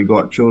instance, you might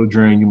got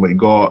children, you might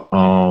got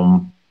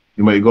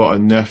a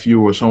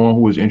nephew or someone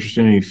who is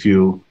interested in the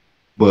field,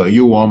 but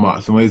you want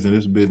maximizing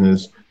this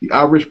business. The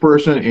average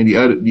person and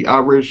the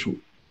average,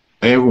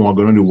 everyone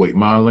going to do white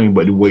man lane,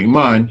 but the white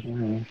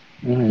man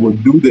will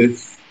do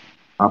this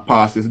and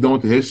pass this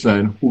down to his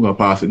son, who gonna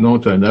pass it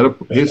down to another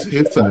his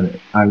son,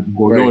 and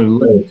go down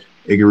the lane.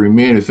 It can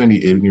remain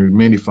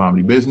the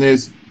family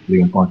business. They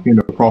can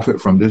continue to profit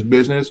from this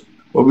business.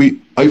 But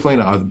I find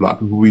that as Black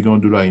people, we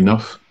don't do that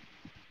enough.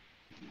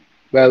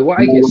 Well, what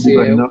I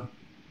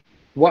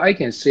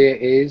can say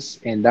is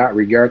in that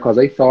regard, because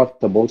I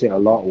thought about it a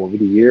lot over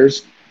the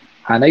years,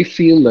 and I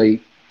feel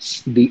like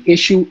the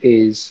issue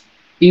is,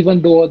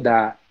 even though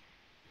that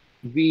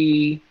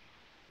we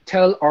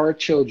tell our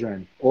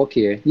children,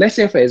 okay, let's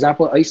say for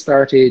example, I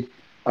started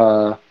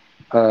a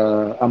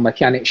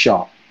mechanic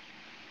shop.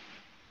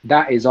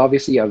 That is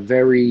obviously a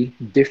very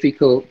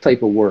difficult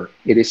type of work.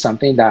 It is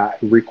something that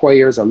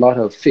requires a lot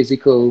of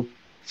physical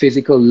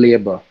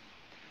labor.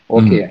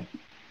 Okay.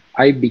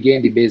 I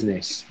begin the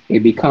business.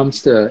 It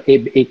becomes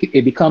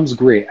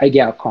great. I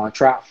get a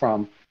contract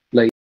from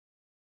like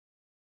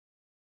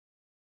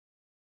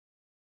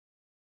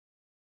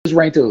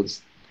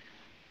rentals.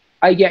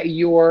 I get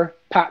your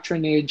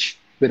patronage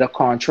with a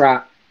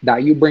contract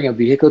that you bring a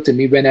vehicle to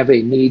me whenever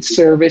it needs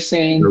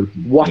servicing, Yeah.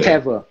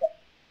 whatever.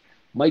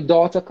 My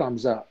daughter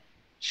comes up.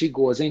 She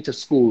goes into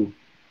school.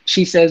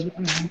 She says,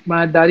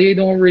 "My daddy, I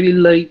don't really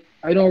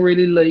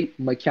like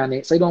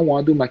mechanics. I don't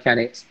want to do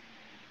mechanics."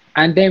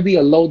 And then we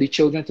allow the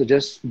children to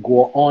just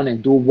go on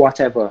and do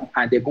whatever,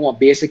 and they're going to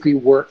basically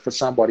work for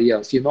somebody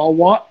else. You know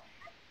what?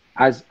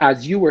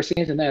 As you were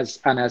saying tonight,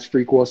 as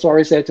Rico,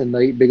 sorry said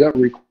tonight, big up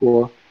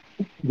Rico.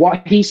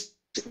 What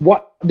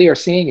they are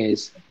saying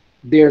is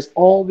there's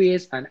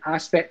always an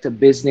aspect of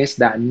business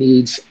that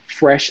needs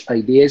fresh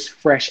ideas,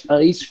 fresh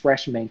eyes,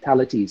 fresh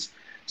mentalities.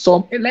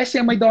 So let's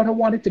say my daughter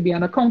wanted to be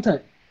an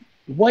accountant.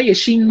 Why is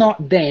she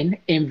not then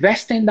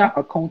investing that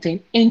accounting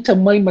into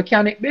my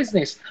mechanic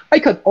business? I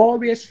could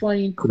always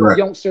find Correct.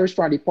 youngsters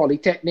from the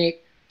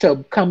Polytechnic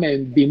to come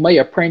and be my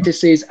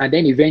apprentices and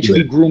then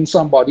eventually Yeah. groom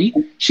somebody.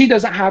 She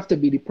doesn't have to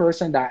be the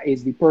person that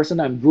is the person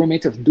I'm grooming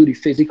to do the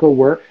physical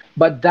work,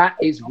 but that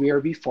is where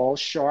we fall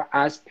short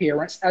as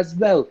parents as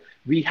well.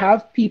 We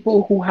have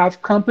people who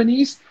have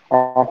companies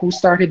or who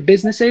started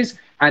businesses,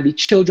 and the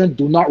children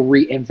do not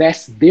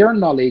reinvest their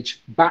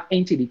knowledge back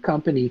into the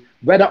company,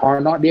 whether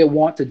or not they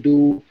want to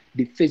do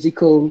the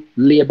physical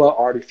labor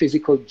or the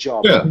physical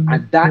job. Yeah.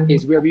 And that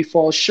is where we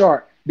fall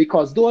short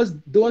because those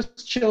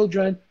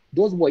children,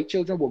 those white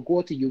children will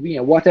go to UV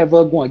and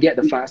whatever, go and get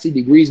the fancy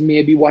degrees,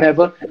 maybe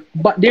whatever,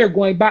 but they're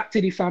going back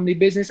to the family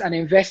business and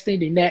investing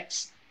the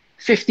next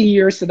 50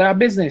 years to that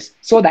business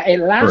so that it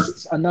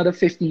lasts another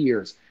 50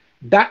 years.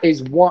 That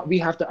is what we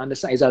have to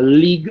understand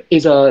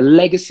is a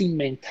legacy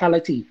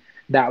mentality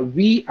that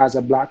we as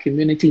a Black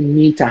community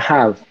need to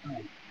have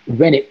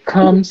when it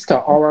comes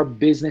to our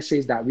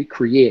businesses that we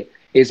create.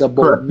 Is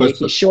about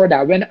making sure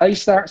that when I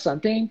start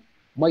something,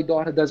 my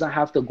daughter doesn't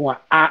have to go and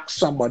ask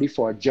somebody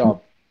for a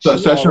job. She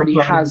already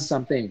has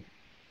something.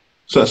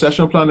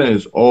 Succession planning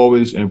is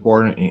always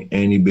important in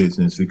any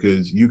business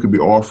because you could be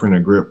offering a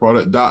great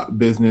product. That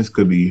business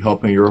could be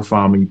helping your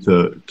family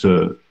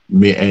to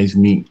make ends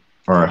meet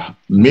or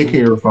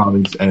making your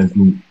family's ends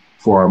meet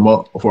for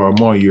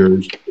more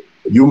years.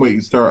 You might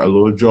start a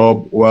little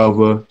job,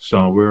 whatever,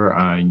 somewhere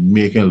and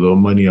making a little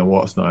money and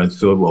what's not. And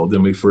still, well,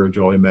 then my first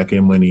job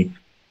making money.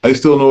 I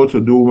still know what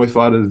to do, my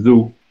fathers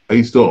do.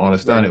 I still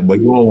understand it, but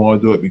you don't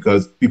want to do it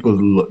because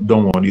people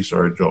don't want these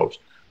sort of jobs.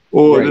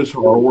 Or this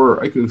hard work.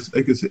 I could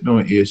sit down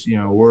at ASC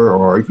and work,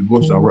 or I could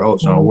go somewhere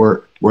else and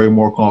work way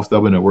more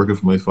comfortable than working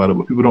for my father.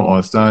 But people don't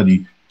understand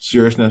the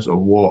seriousness of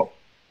what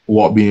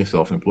being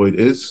self-employed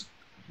is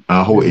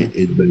and how it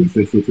is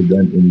beneficial to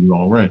them in the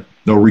long run.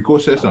 Now, Rico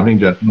said something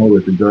just now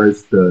with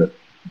regards to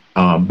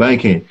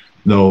banking.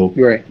 No,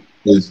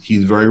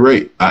 he's very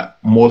right. At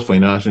most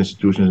financial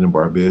institutions in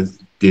Barbados,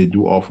 they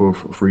do offer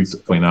free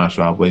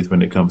financial advice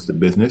when it comes to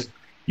business.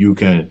 You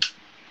can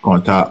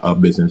contact a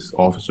business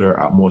officer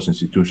at most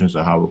institutions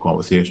to have a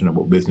conversation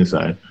about business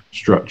and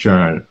structure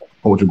and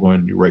how to go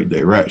in the right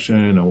direction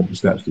and what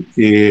steps to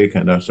take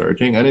and that sort of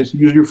thing. And it's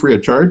usually free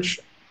of charge.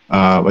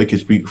 I can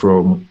speak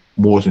from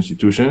most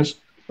institutions.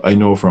 I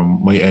know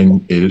from my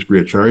end it is free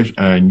of charge,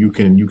 and you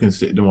can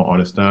sit down and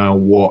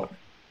understand what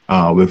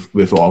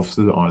with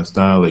officers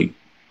understand like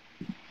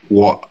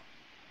what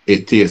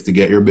it takes to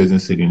get your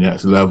business to the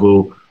next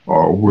level,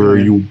 or where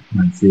you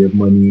can save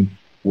money,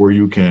 where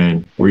you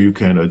can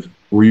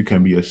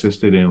be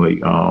assisted in like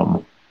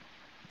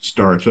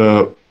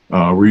startup,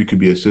 where you can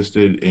be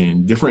assisted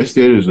in different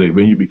stages. Like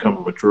when you become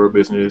a mature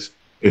business,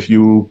 if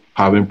you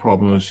having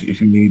problems, if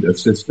you need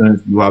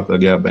assistance, you have to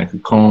get a bank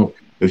account.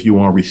 If you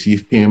want to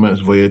receive payments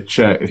via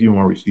check, if you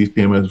want to receive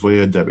payments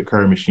via debit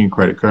card machine,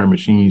 credit card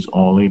machines,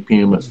 online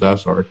payments, that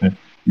sort of thing,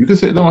 you can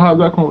sit down and have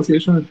that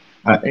conversation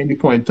at any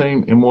point in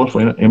time in most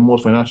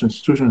financial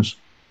institutions.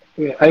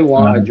 I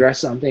want to address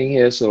something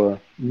here. So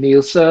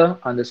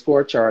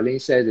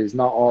Nilsa_Charlene says it's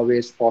not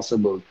always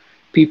possible.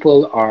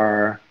 People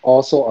are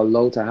also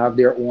allowed to have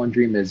their own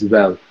dream as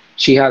well.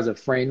 She has a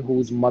friend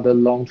whose mother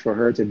longed for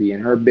her to be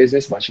in her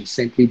business, but she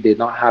simply did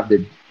not have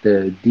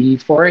the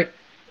deed for it.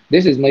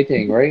 This is my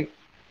thing, right?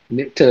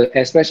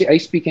 Especially I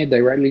speaking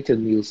directly to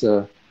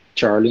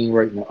Nilsa_Charlene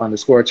right now,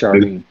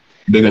 _Charlene.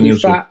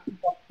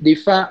 The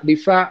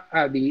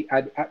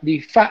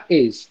fact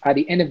is, at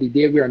the end of the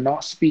day, we are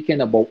not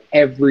speaking about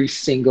every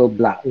single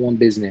Black-owned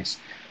business.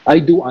 I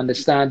do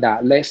understand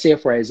that. Let's say,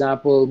 for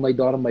example, my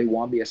daughter might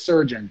want to be a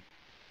surgeon.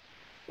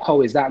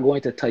 How is that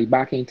going to tie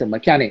back into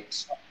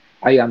mechanics?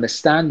 I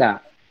understand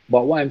that.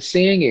 But what I'm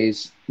saying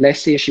is,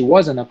 let's say she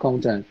was an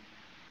accountant.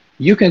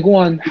 You can go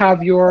and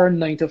have your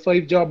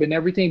 9-to-5 job and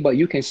everything, but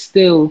you can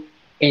still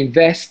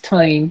invest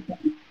time,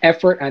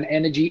 effort, and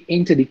energy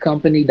into the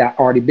company that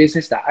or the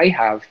business that I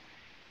have,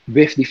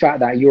 with the fact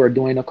that you are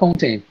doing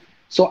accounting.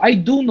 So I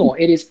do know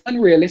it is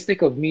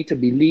unrealistic of me to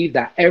believe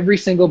that every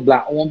single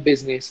Black-owned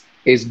business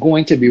is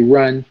going to be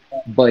run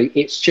by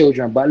its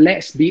children. But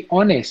let's be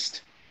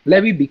honest.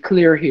 Let me be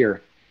clear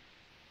here.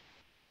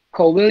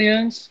 Cole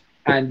Williams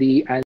and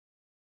the and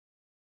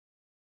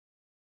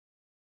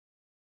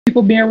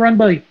people being run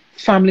by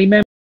family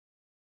members.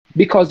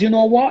 Because you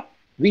know what?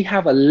 We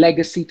have a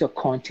legacy to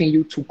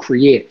continue to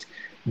create.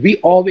 We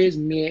always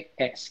make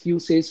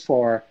excuses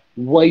for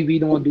why we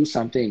don't do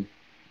something.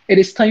 It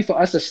is time for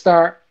us to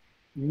start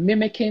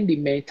mimicking the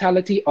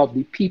mentality of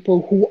the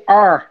people who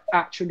are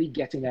actually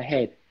getting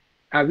ahead.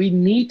 And we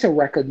need to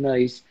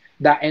recognize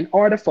that in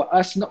order for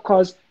us, not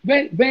because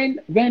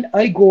when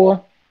I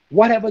go,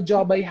 whatever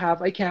job I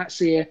have, I can't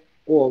say,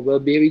 oh well,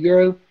 baby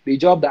girl, the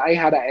job that I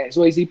had at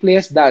XYZ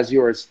place, that's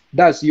yours.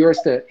 That's yours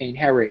to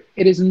inherit.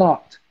 It is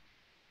not.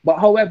 But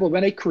however,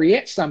 when I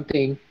create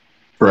something,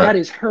 that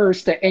is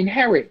hers to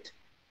inherit.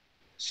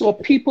 So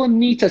people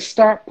need to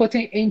start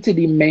putting into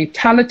the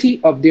mentality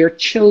of their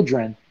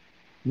children,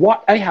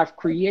 what I have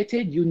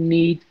created, you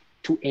need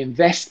to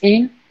invest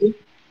in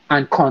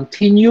and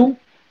continue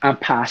and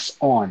pass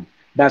on.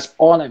 That's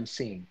all I'm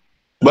saying.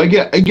 But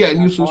I get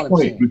Yusuf's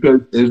point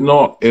because it's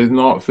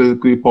not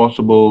physically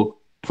possible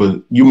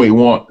for you might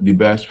want the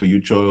best for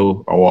your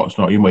child or what's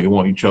not. You might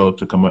want your child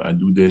to come out and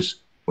do this,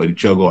 but the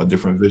child got a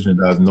different vision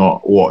that's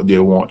not what they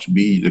want to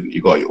be.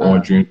 You got your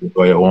own dreams, you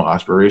got your own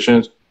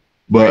aspirations.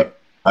 But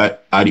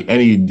at the end of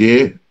the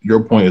day,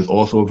 your point is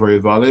also very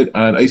valid,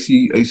 and I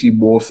see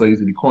both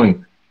sides of the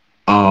coin.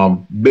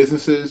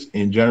 Businesses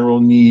in general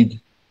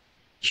need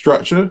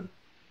structure.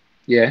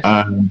 Yeah.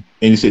 And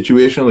in a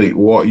situation like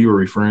what you were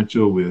referring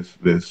to with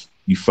the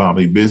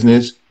family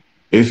business,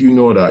 if you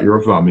know that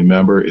your family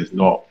member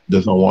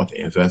doesn't want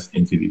to invest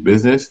into the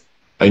business,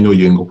 I know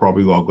you can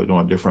probably go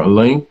down a different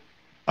lane.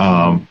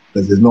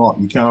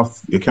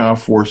 Because you can't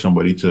force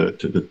somebody to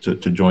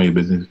join your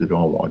business if they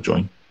don't want to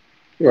join.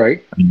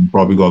 Right. You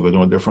probably go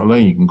down a different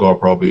lane. You can go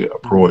probably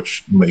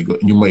approach. You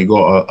might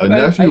go a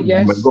nephew.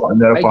 You might go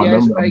another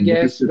family.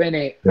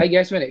 I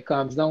guess when it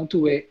comes down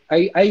to it,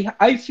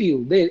 I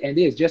feel that, and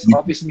it's just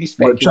obviously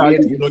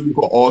speculating. But you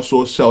can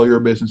also sell your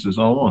businesses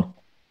online.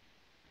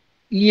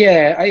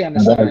 Yeah, I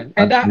understand,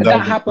 and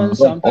that happens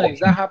sometimes.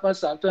 That happens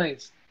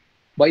sometimes.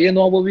 But you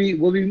know what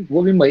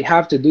we might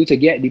have to do to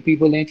get the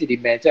people into the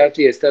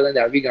mentality is telling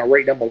that we can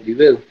write them out the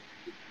will.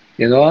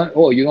 You know,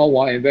 oh, you don't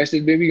want to invest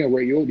in, maybe you can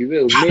write you out the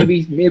will.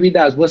 Maybe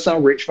that's what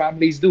some rich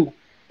families do.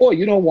 Oh,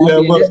 you don't want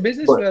to be in this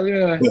business?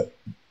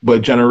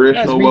 But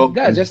generational wealth.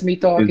 That's just me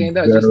talking.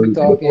 That's just me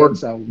talking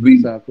some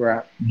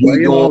crap.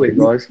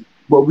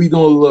 But we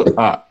don't look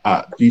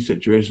at these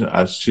situations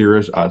as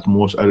serious as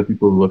most other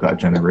people look at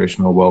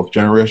generational wealth.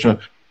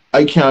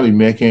 I can't be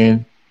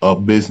making a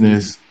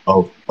business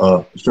of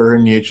a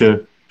certain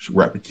nature,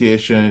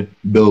 reputation,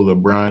 build a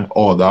brand,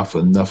 all that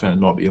for nothing,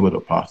 and not be able to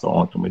pass it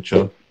on to my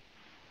child.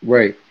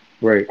 Right.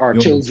 Our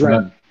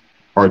children.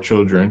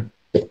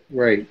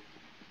 Right.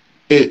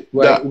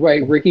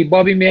 Right. Ricky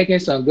Bobby making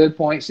some good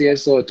points here.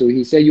 So too,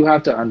 he said you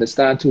have to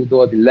understand too,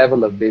 though, the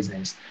level of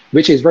business,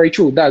 which is very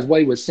true. That's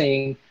why he was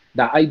saying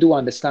that I do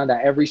understand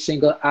that every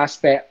single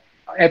aspect,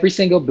 every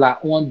single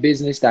Black-owned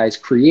business that is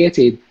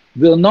created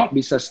will not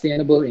be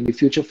sustainable in the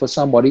future for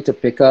somebody to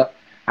pick up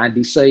and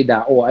decide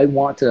that, oh, I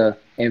want to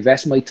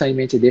invest my time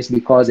into this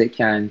because it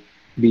can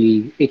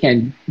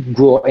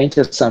grow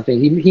into something.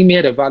 He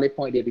made a valid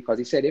point there because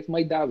he said if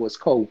my dad was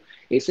Cole,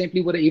 it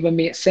simply wouldn't even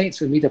make sense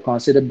for me to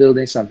consider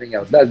building something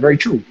else. That's very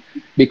true,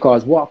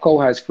 because what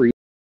Cole has created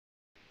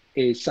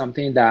is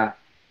something that,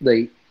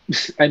 like,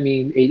 I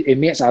mean, it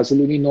makes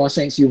absolutely no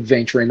sense you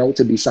venturing out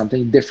to be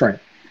something different.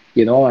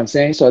 You know what I'm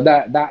saying? So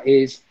that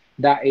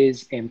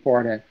is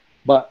important.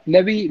 But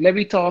let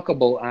me talk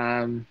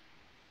about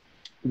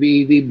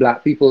we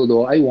Black people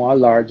though. I want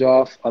to large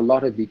off a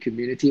lot of the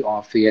community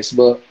on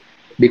Facebook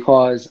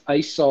because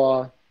I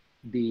saw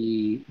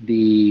the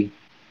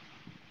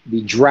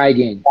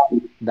dragging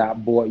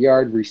that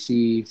Boatyard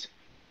received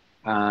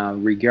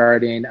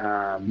regarding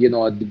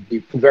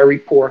the very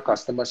poor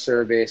customer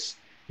service.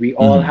 We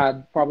all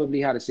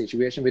probably had a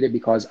situation with it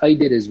because I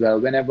did as well.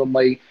 Whenever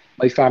my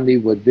family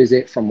would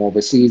visit from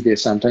overseas, they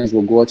sometimes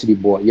will go to the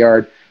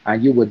Boatyard,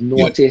 and you would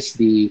notice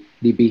the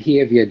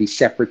behavior, the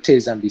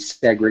separatism, the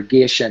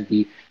segregation,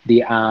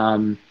 the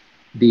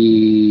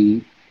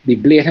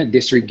blatant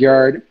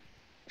disregard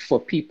for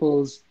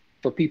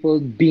people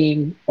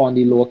being on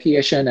the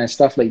location and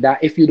stuff like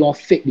that. If you don't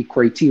fit the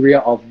criteria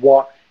of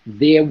what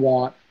they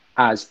want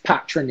as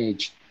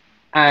patronage,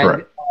 and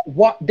correct.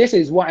 This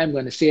is what I'm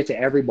going to say to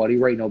everybody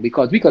right now,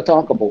 because we could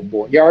talk about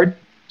Boatyard,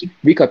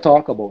 we could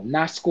talk about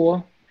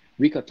NASCO,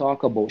 we could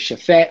talk about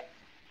Shafet,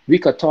 we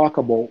could talk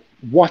about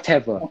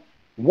whatever.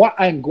 What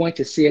I'm going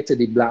to say to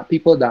the Black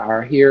people that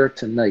are here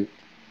tonight,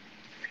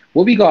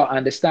 what we got to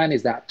understand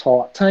is that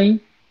talk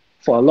time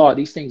for a lot of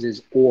these things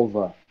is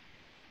over.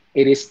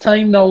 It is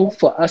time now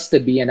for us to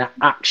be in an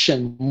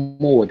action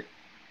mode.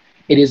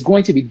 It is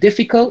going to be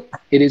difficult.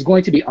 It is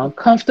going to be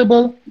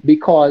uncomfortable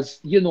because,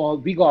 we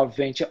got to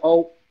venture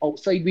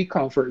outside we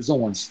comfort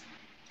zones.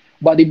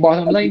 But the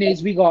bottom line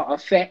is we got to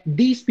affect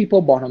these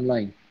people bottom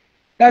line.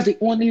 That's the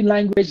only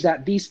language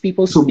that these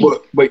people So,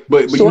 speak. but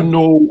So, you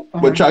know,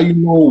 but uh-huh. try you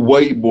know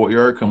why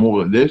Boyer come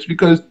over this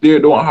because they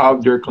don't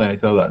have their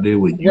clientele that they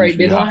would Right,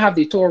 they usually don't have. have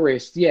the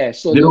tourists, yeah.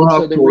 So They don't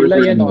so have they're tourists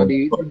relying on anymore.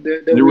 the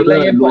They rely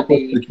relying on upon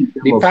locals to keep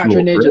them the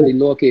afloat, patronage and right? the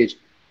location.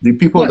 The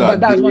people But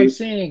that that's what I'm they,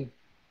 saying.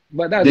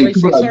 But that's why the I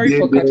people say that sorry they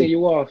for cutting didn't,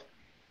 you off.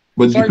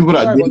 but the Sorry, people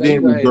that sorry they about that. You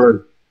didn't go ahead.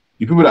 regard,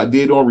 the people that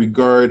they don't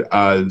regard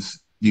as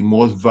the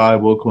most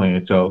valuable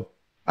clientele,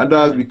 and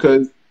that's Uh-huh.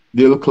 because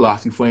they're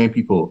classifying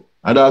people,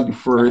 and that's the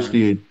first Uh-huh.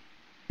 stage.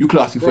 You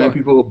classifying Bro,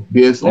 people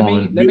based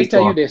on let me based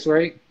tell you on this,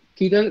 right?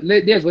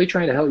 Keita, there's way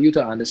trying to help you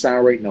to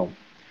understand right now.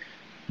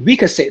 We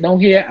could sit down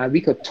here and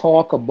we could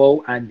talk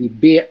about and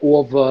debate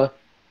over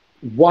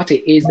what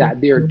it is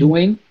that they're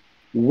doing,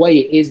 why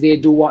it is they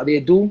do what they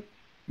do.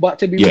 But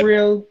to be yeah,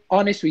 real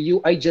honest with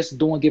you, I just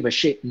don't give a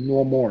shit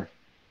no more.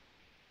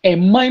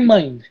 In my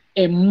mind,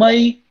 in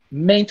my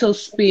mental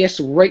space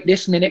right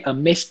this minute,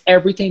 amidst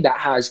everything that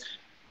has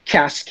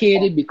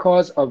cascaded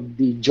because of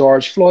the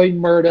George Floyd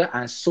murder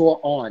and so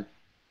on,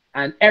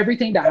 and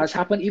everything that has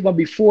happened even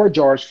before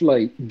George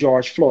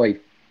Floyd,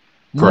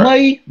 correct.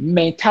 my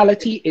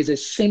mentality is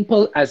as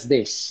simple as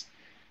this.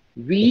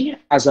 We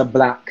as a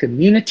black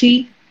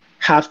community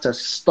have to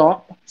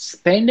stop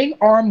spending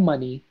our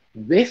money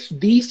with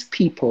these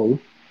people,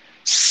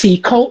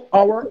 seek out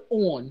our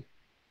own,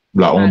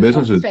 Black owned and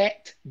businesses.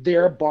 affect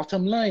their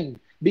bottom line.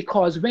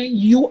 Because when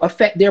you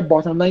affect their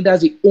bottom line,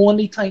 that's the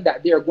only time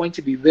that they're going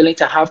to be willing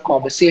to have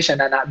conversation.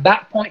 And at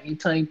that point in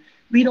time,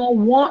 we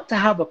don't want to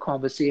have a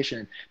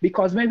conversation.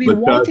 Because when we Because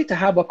wanted to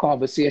have a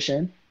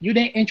conversation, you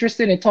didn't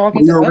interested in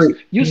talking but to you're us. right.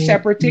 You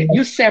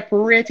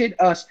separated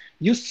us,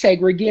 you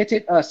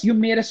segregated us, you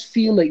made us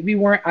feel like we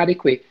weren't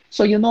adequate.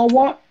 So you know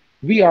what?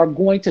 We are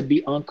going to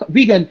be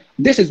vegan.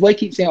 This is what I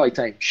keep saying all the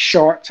time: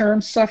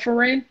 short-term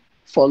suffering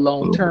for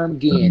long-term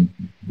gain.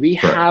 We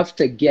Correct. have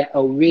to get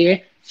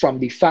away from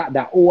the fact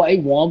that, oh, I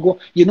want to go.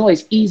 You know,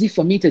 it's easy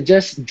for me to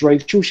just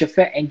drive through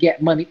Shafet and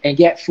get money and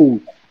get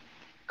food.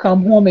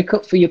 Come home and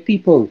cook for your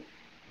people.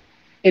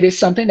 It is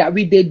something that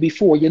we did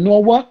before. You know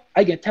what?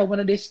 I can tell one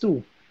of this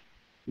too.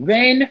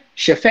 When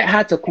Shafet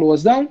had to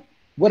close down,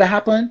 what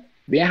happened?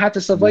 We had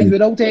to survive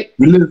without it.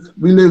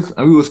 We live,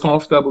 and we was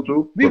comfortable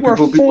too. We But were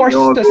people forced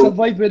don't to know.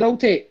 survive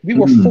without it. We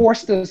were Mm,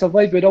 forced to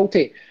survive without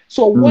it.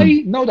 So mm.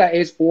 why now that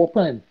it's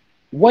open?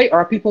 Why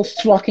are people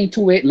flocking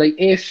to it like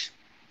if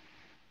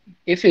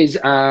it's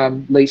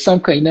like some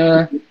kind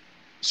of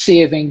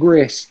saving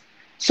grace?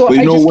 So But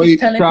you I know just keep what?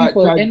 telling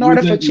people in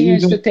order for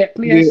change to take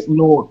Yeah, place.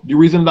 no, the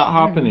reason that Mhm.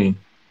 happening,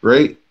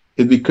 right,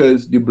 is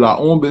because the black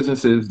owned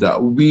businesses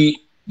that we,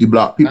 the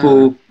black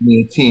Uh-huh. people,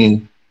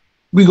 maintain,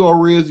 we gotta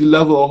raise the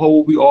level of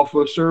how we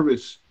offer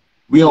service.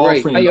 We are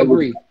Right. I offering level.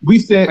 agree. We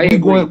said I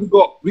agree.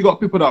 we got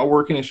people that are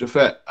working in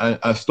Shafet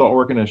and start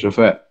working in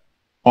Shafet.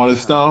 Uh-huh.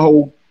 Understand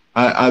how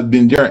I've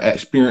been there and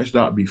experienced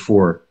that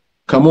before.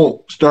 Come on,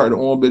 start their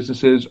own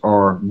businesses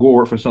or go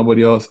work for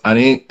somebody else. I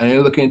ain't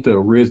looking to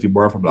raise the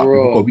bar for black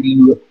people because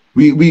Bro,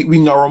 we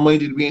narrow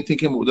minded. We ain't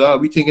thinking about that.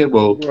 We thinking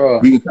about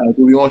bro. we can kind of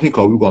do what we want to think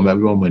because we gonna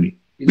make our money.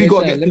 We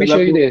gotta Listen, get let to me a show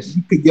you level. this.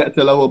 We could get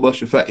to a level about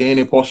Shafat. Ain't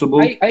it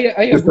possible?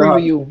 I agree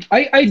with Shafat, you.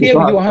 I dare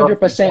with you Shafat started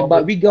from 100%.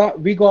 But somewhere. we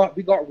got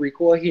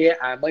Rico here,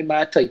 and my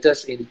man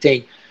Titus in the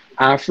thing.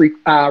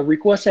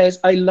 Rico says,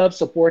 I love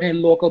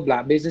supporting local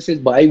black businesses,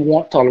 but I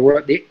won't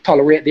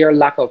tolerate their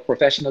lack of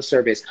professional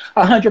service.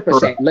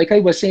 100%. Correct. Like I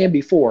was saying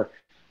before,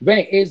 when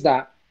it is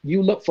that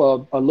you look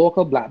for a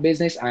local black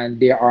business and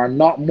they are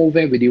not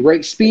moving with the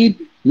right speed,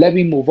 let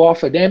me move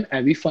off of them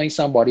and we find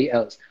somebody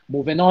else.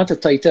 Moving on to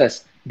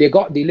Titus. They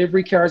got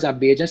delivery cars and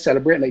Beijing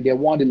celebrate like they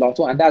won the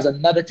lotto, and that's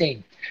another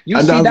thing. You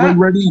And see that's that?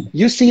 already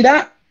You see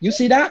that? You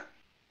see that?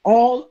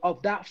 All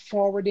of that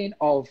forwarding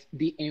of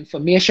the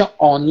information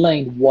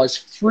online was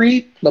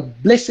free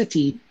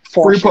publicity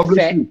for free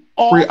Shafet publicity,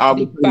 free off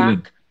the advertising.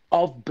 back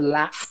of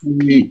black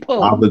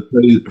people.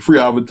 Free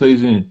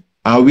advertising.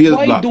 And we as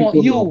Why black don't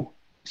people know. you?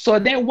 So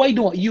then why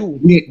don't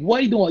you? We,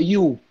 Why don't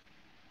you?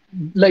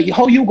 Like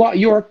how you got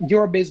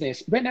your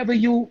business. Whenever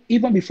you,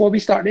 even before we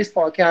start this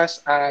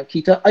podcast,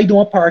 Kita, I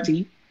don't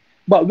party.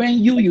 But when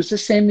you used to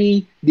send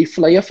me the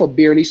flyer for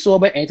Barely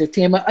Sober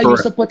Entertainment, I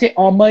used to correct. put it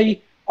on my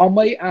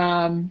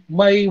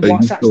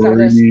Like the WhatsApp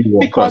status story, WhatsApp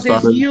because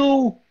it's started.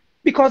 you.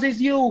 Because it's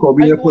you. Because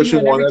we I ain't know you pushing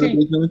and one other everything.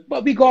 business.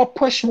 But we got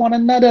push one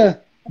another.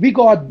 We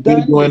got We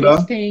ain't done with doing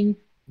this that. thing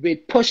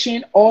with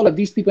pushing all of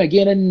these people and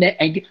getting net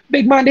and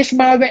big man, this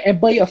man went and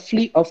buy a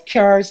fleet of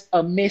cars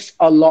amidst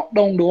a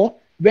lockdown though.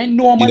 When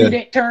no money Yeah,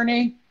 didn't turn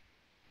in.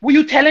 Were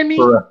you telling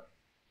me correct.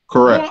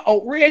 you Correct. are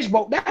outraged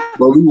about that?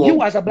 But we You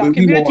won't. as a black But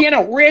we community won't. ain't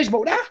outraged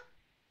about that?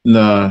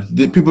 Nah,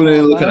 the people Oh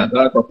ain't looking at man.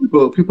 that. 'Cause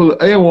people,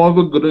 I ain't want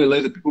to go to the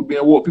lens of people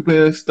being woke. People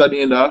ain't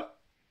studying that.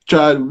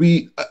 Child,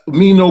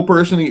 me know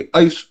personally,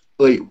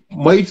 like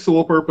my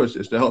sole purpose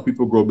is to help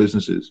people grow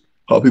businesses,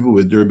 help people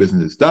with their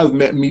businesses. That's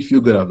made me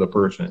feel good as a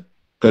person.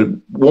 Because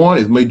one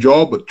is my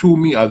job, but two,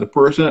 me as a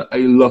person, I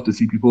love to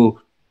see people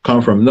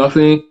come from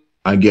nothing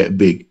and get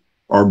big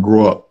or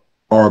grow up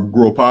or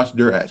grow past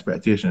their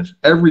expectations.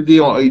 Every day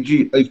on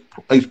IG,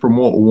 I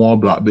promote one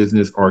black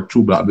business or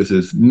two black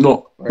business.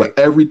 No, Right. but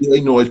every day I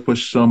know I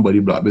push somebody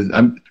black business.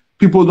 And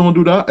people don't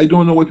do that. I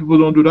don't know why people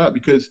don't do that,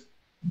 because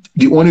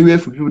the only way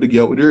for people to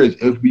get out there is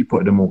if we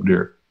put them out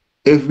there.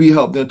 If we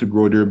help them to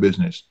grow their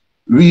business.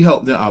 We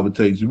help them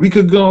advertise. We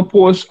could go and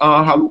post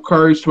Hello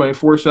Cars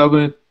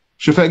 24/7.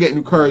 If I get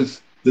new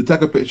cars, they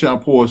take a picture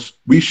and post.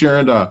 We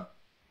sharing that.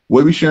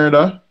 Why we sharing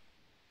that?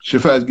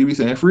 Shafaz give you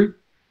something free?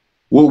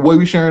 Why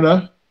we sharing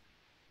that?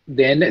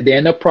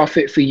 Then a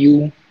profit for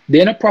you.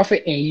 Then a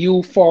profit in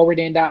you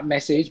forwarding that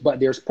message, but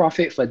there's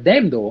profit for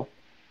them though,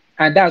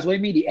 and that's what I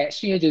mean. The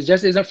exchange is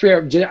just isn't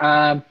fair.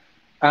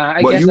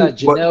 I But guess you,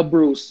 Janelle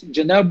Bruce.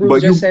 Janelle Bruce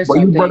but you, just said but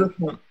you something. brother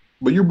from,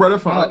 but you brother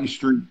from out Uh, the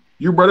street.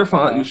 You brother from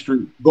out the uh,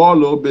 street. Got a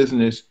little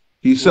business.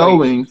 He sell right.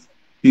 wings.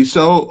 He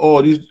sell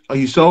all these.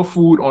 He sell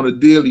food on a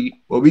daily.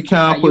 But we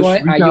can't push.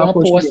 We Are you can't on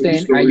push you on the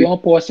posting? Are you story. on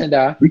posting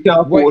that? We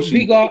can't What force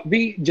we you. got?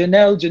 We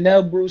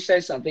Janelle Bruce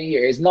said something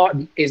here. It's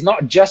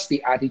not just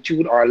the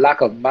attitude or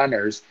lack of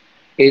manners.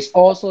 It's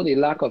also the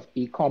lack of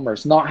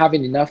e-commerce, not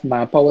having enough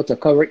manpower to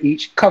cover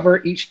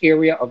each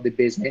area of the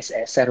business,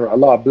 etc. A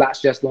lot of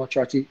blacks just don't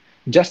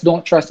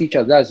trust each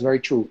other. That's very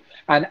true.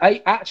 And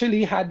I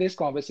actually had this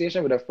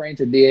conversation with a friend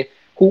today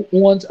who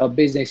owns a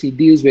business. He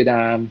deals with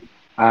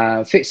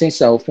fixing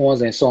cell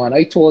phones and so on.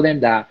 I told him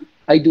that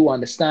I do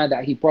understand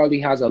that he probably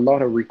has a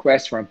lot of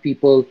requests from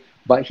people,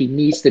 but he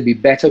needs to be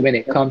better when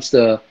it comes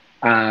to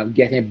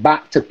getting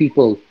back to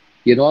people.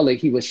 You know, like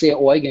he would say,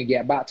 "Oh, I can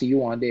get back to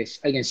you on this.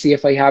 I can see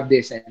if I have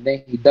this," and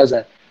then he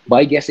doesn't. But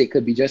I guess it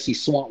could be just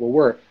he's swamped with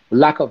work,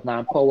 lack of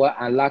manpower,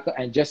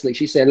 and just like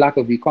she said, lack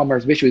of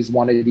e-commerce, which was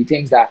one of the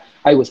things that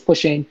I was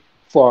pushing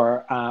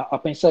for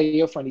up until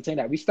here from the time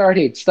that we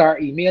started.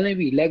 Start emailing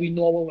me, let me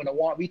know what we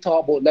want. We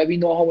talk about, let me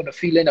know how we're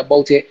feeling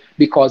about it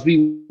because we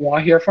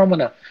want to hear from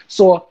them.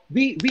 So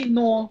we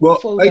know Well,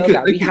 full well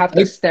that we have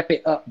to step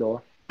it up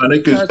though and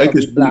because of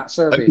the black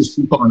I could service.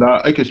 speak on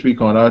that. I could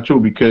speak on that too,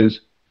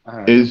 because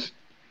Uh-huh. is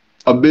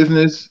a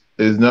business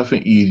is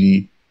nothing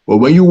easy. But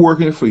when you're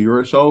working for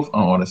yourself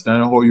and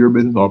understanding how your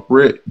business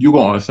operates, you're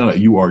gonna understand that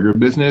you are your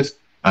business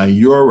and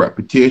your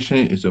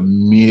reputation is a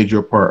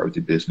major part of the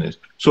business.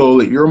 So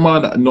like your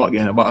man that not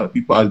getting about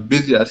people as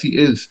busy as he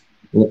is,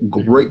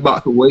 go right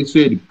back to what I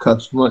said, the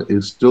customer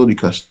is still the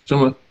customer.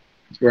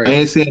 I Right,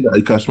 ain't saying that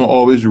the customer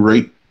always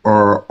right,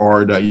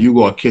 or that you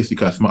gotta kiss the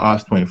customer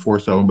ass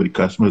 24/7, but the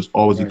customer is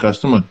always the right,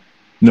 customer.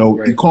 No,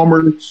 right,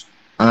 e-commerce,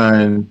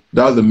 and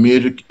that was a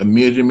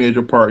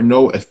major part.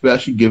 No,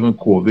 especially given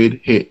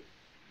COVID hit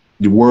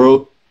the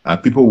world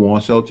and people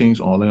want to sell things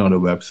online on the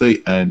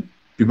website, and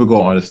people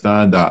gotta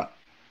understand that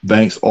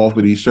banks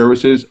offer these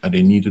services and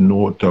they need to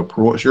know to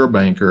approach your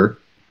banker,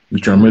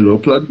 which I'm a little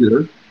plug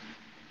there,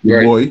 your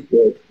right. boy,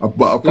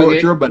 but Plug approach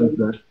it, your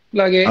banker,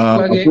 plug it, um,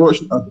 plug it.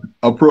 approach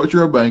approach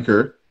your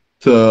banker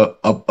to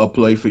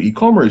apply for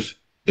e-commerce.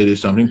 It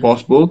is something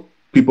possible.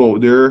 People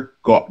out there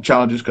got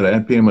challenges because I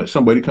ain't payment.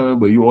 Somebody coming,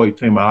 but you always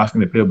time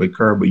asking to pay by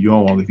card, but you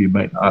don't want to leave your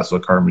bank to ask a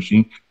card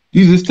machine.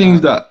 These are things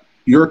Uh, that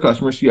your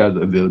customers see as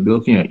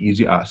availability and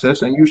easy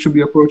access, and you should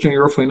be approaching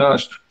your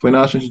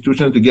financial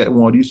institution to get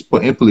one of these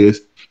put in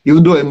place.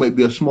 Even though it might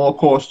be a small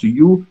cost to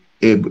you,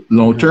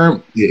 long mhm.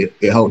 term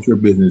it helps your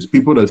business.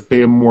 People that's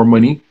paying more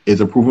money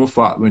is a proven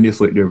fact when they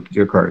select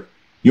their card.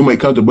 You might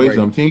come to buy Right,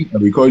 something,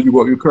 and because you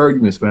got your card,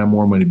 you can spend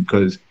more money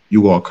because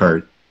you got a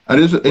card.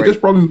 And it's right, just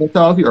probably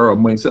mentality or a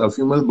mindset of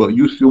humans, but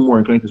you feel more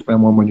inclined to spend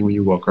more money when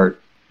you got a card.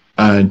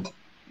 And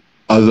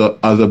as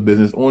a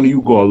business owner,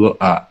 you gotta look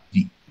at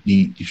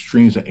the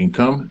streams of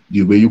income,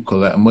 the way you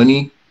collect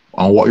money,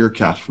 on what your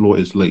cash flow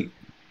is like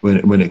when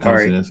it all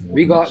comes to right. this.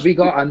 We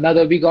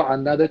got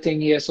another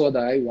thing here so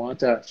that I want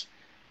to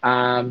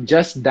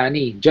just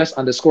Danny, just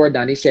underscore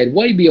Danny said,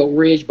 why be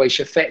outraged by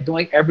Shafet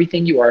doing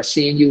everything you are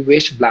saying you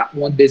wish black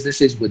owned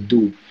businesses would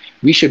do?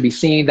 We should be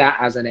seeing that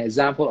as an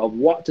example of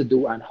what to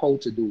do and how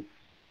to do.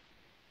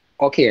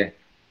 Okay,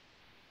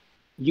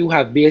 you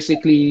have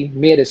basically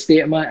made a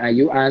statement and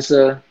you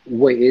answer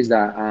what is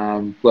that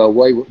well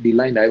what the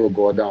line that I will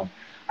go down.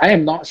 I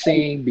am not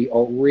saying be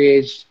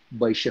outraged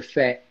by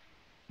Shafet,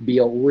 be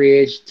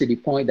outraged to the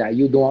point that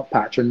you don't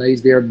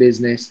patronize their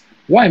business.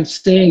 What I'm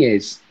saying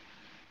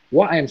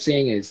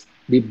is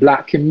the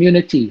black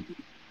community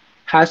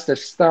has to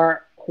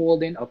start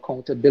holding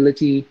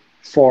accountability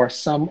for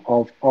some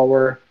of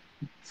our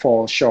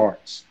fall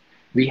shorts.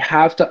 We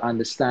have to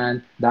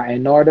understand that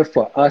in order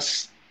for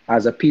us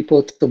as a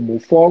people to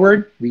move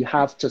forward, we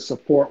have to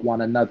support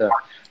one another.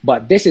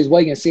 But this is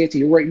what I can say to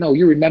you right now.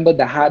 You remember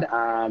that had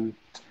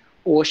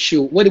oh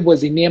shoot, what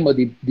was the name of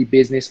the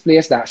business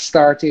place that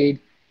started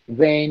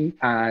when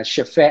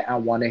Shafet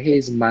and one of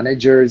his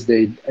managers,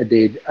 they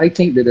I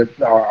think that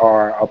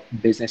our a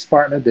business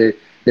partner,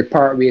 the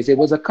part ways. It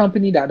was a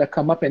company that had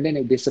come up and then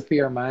it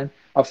disappeared, man.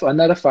 Of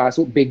another fast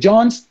food, Big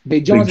John's.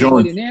 Big Big John's is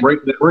what the Jones, name.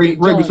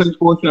 right beside John's.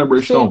 Sports Center,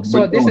 So Bridgestone.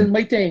 so Big this is Jones.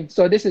 my thing.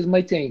 So this is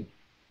my thing.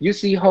 You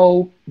see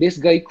how this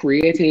guy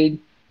created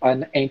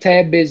an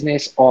entire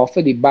business off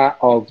of the back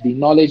of the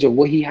knowledge of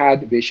what he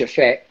had with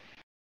Shafet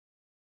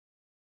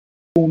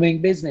booming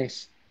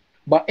business.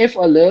 But if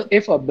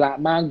a black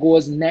man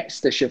goes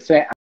next to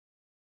Shafet and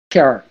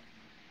Carrot,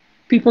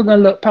 people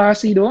gonna look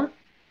past it though.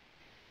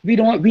 We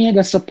ain't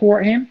gonna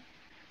support him.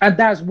 And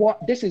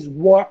this is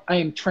what I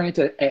am trying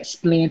to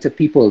explain to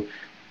people.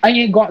 I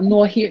ain't got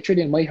no hatred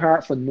in my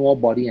heart for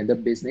nobody in the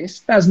business.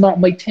 That's not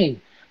my thing.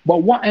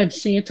 But what I'm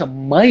saying to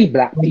my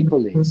black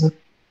people is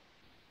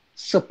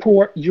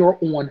support your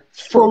own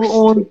first.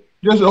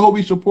 Just hope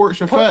we support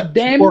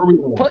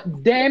Shafet.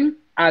 Put them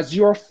as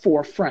your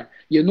forefront.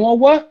 You know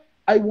what?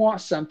 I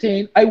want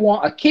something. I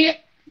want a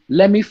kit.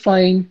 Let me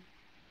find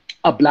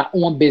a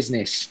black-owned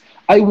business.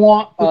 I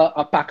want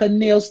a pack of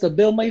nails to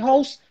build my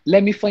house.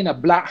 Let me find a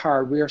black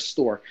hardware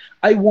store.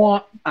 I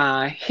want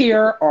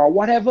hair or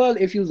whatever.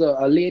 If you're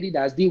a lady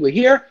that's deal with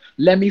hair,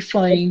 let me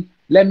find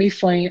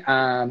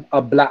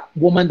a black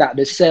woman that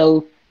they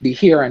sell the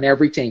hair and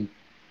everything.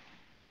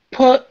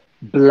 Put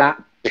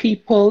black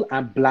people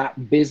and black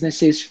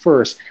businesses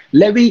first.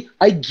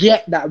 I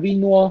get that we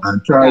know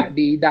that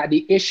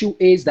the issue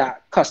is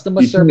that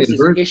customer service is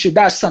an issue.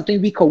 That's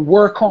something we could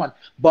work on.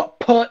 But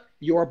put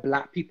your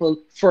black people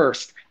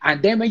first.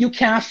 And then when you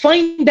can't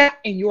find that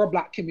in your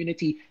black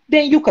community,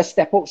 then you can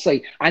step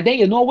outside. And then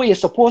you know what you're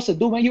supposed to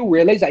do when you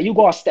realize that you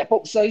gotta step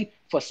outside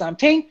for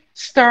something.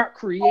 Start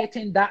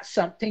creating that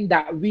something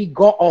that we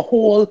got a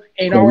hole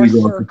in our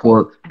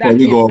circle. That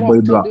is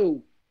what to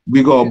do.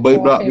 We got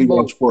black, we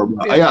got support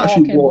black. I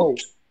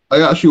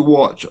actually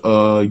watched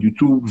a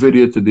YouTube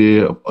video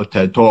today, a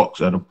TED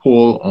Talks, and a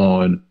poll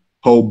on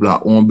how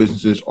black-owned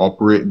businesses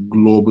operate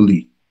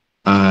globally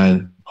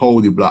and how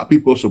the black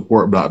people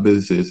support black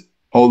businesses,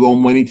 how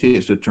long money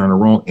takes to turn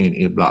around in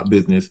a black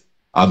business,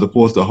 as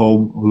opposed to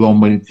how long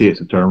money takes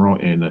to turn around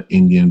in an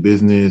Indian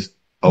business,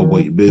 a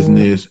white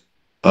business,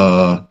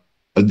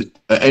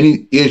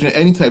 any Asian,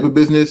 any type of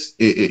business.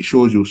 It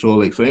shows you. So,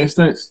 like for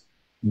instance,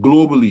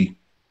 globally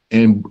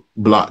in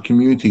black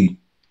community,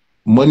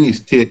 money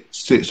takes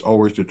 6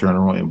 hours to turn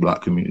around in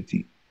black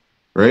community,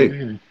 right?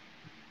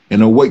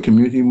 In a white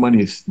community,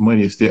 money is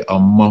take a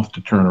month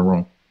to turn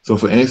around. So,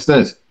 for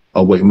instance,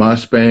 a white man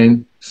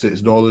spend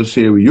 $6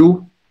 here with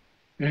you,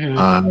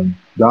 and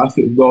that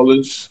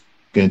 $6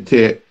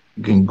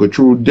 can go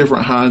through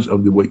different hands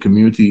of the white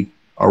community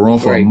around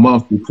for a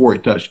month before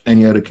it touch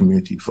any other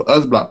community. For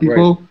us black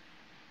people,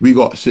 we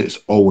got 6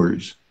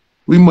 hours.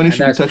 We money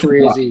should be touching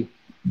crazy.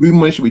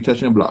 We should be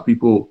touching black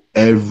people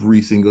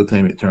every single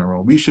time it turn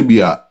around. We should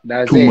be at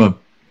 2 months.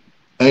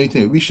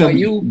 Anything. We should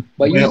you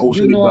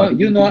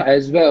know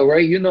as well,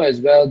 right? You know as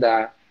well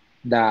that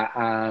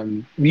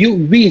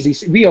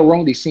we are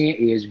around the same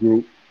age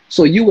group,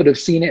 so you would have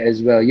seen it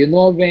as well. You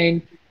know,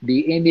 when the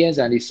Indians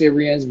and the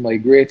Syrians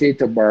migrated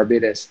to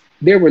Barbados,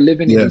 they were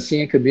living in the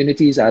same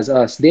communities as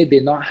us. They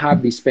did not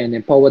have the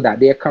spending power that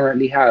they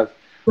currently have.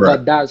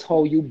 But that's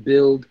how you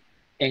build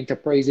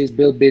enterprises,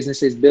 build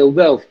businesses, build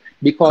wealth.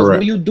 Because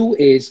what you do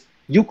is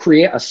you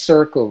create a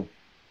circle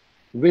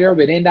where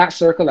within that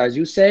circle, as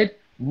you said,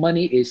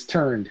 money is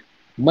turned.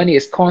 Money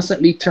is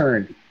constantly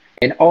turned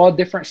in all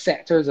different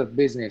sectors of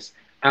business.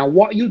 And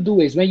what you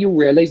do is when you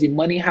realize the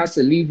money has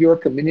to leave your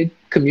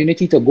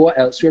community to go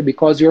elsewhere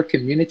because your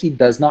community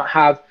does not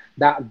have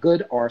that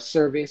good or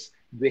service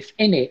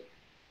within it,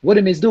 what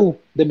they must do,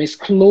 they must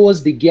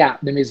close the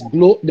gap, they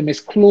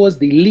must close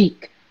the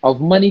leak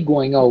of money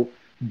going out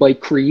by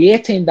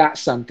creating that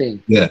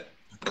something. Yeah,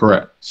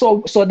 correct.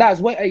 So that's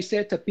what I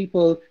said to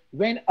people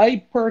when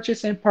I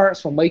purchase in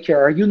parts for my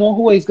car. You know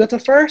who I go to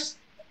first?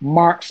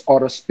 Mark's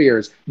Auto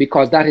Spares,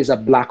 because that is a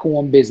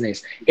black-owned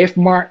business. If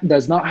Mark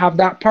does not have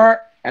that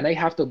part and I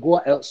have to go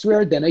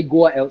elsewhere, then I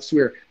go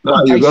elsewhere.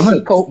 But I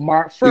seek out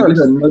Mark first.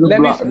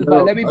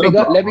 Let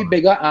me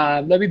big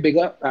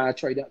up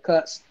Trident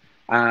Cuts,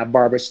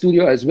 Barber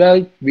Studio as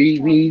well.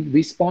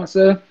 We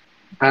sponsor,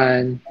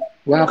 and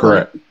well,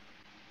 correct.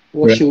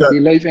 Well, shoot,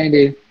 the life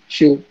ended.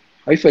 Shoot,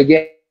 I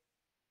forget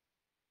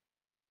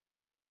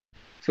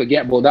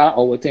about that.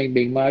 Our thing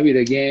being married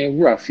again,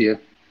 rough here.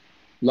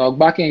 Log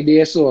back in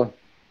there, so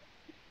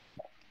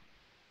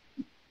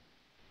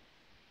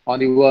on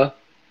the what?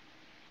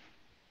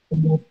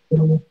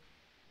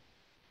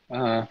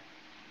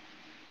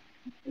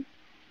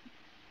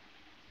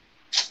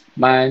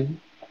 Man.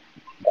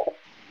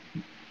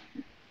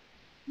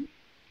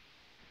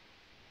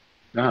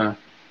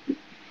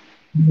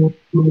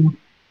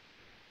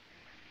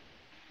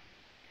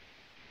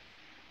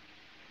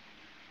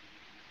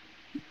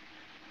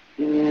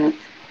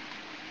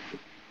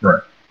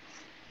 Right.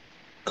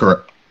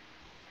 Correct.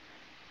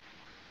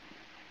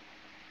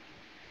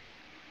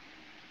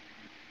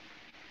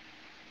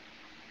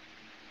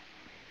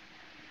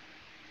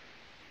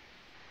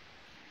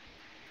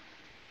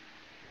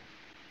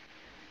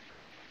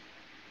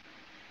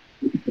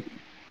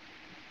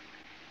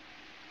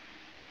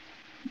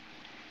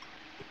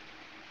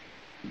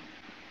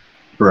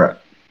 Correct.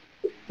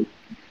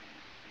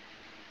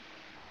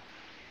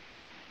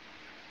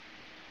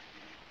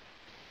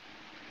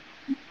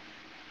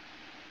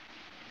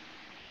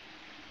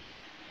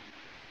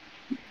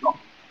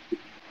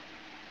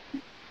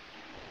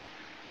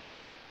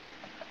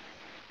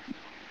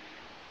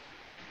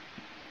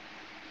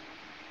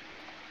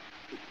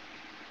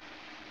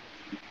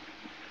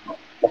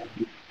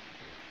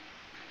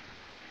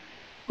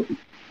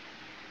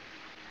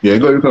 Yeah, I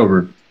got you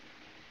covered.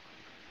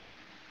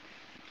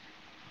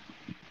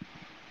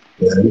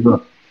 Yeah,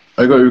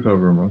 I got you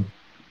covered, man.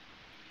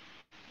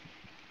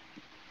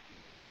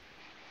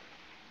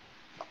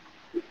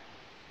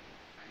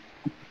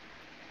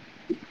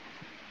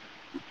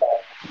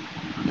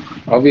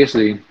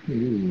 Obviously.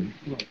 Mm.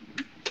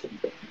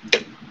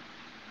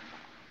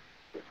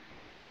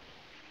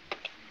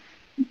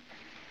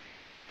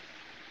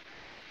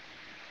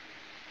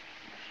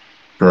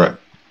 Correct.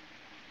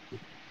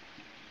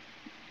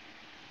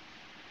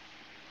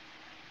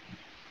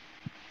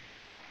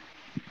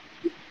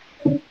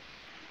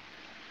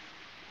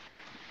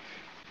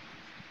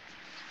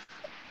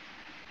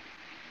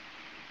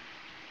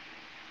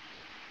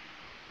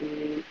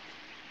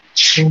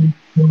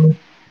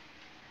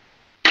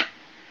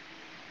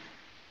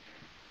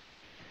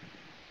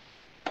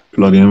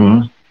 Plug in,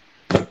 man.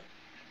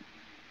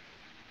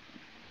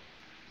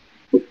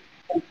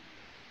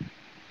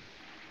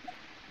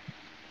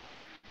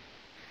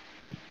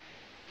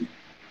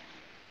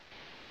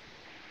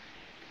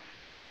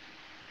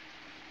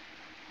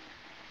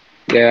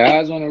 Yeah, I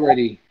was on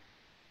already.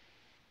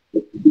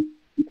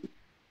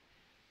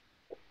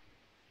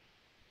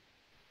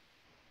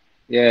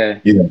 Yeah.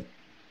 Yeah.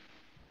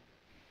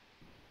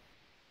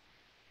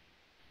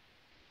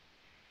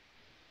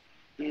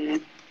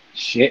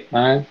 Shit,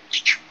 man.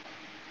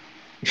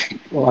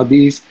 All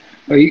these,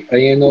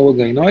 I know we're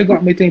going. No, I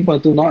got my thing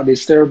on to not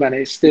disturb, and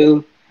it's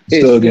Still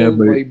again, still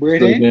but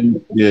still vibrating.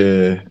 again,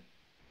 yeah.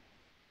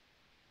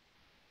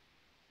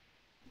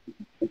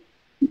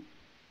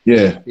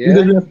 Yeah.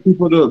 Yeah.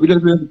 We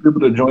just want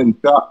people to join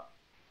the chat.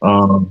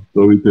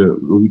 So we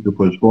could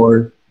push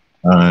forward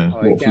and Oh,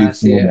 I hopefully can't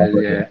see some it more as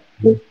better.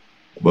 yet.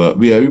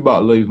 But yeah, we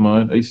about live,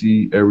 man. I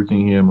see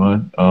everything here,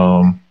 man.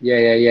 Yeah,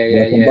 yeah, yeah,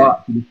 yeah, Welcome yeah. back.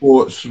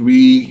 Before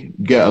we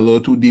get a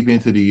little too deep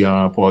into the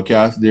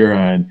podcast there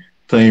and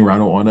playing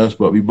around on us,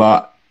 but we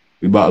about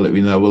like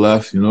we never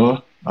left, you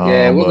know.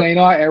 Yeah, we're But going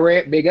on,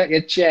 Eric. Big up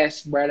your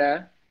chest,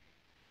 brother.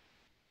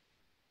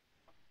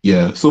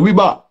 yeah, so we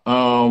about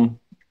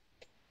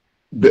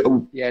bi-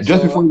 Yeah,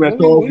 just before so we went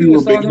off, what we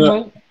was talking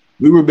about?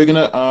 we were bigging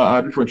up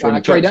our different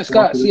training cuts Trident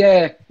Cuts, sponsors.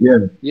 yeah. Yeah,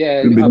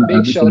 Yeah, we were a bigging up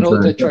our big shout different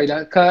out to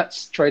training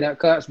cuts. Trident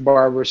Cuts,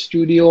 Barber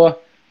Studio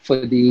for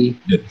the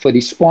Yeah,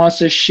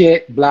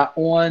 sponsorship, Black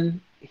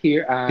One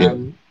here, yeah.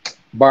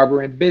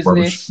 Barber in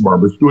Business,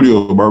 Barber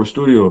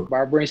Studio.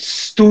 Barber in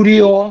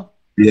Studio.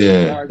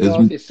 Yeah, Large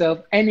off yourself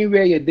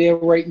anywhere you're there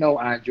right now,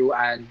 Andrew.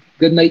 And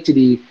good night to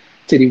the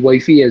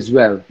wifey as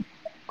well.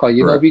 Cause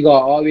you know correct, we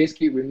gotta always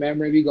keep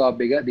remembering we gotta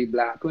big up the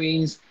Black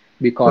Queens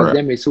because correct.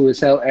 them is who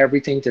sell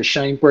everything to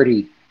shine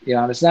pretty. You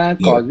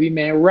understand? Yeah, Cause we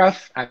men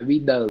rough and we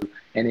dull.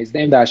 And it's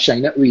them that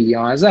shine up we, you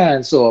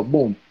understand? So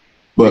boom.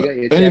 Big up but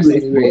your chest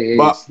anyways, anywhere it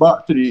is.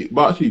 back to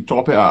the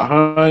topic at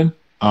hand.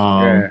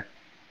 Yeah.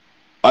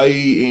 I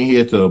ain't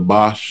here to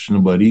bash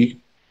nobody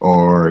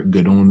or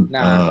get on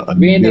Nah, a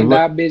we ain't in negative.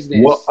 that What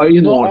business. I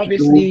You know, want to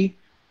do,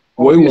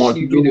 what I want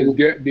obviously to we just do,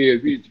 get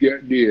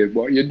there.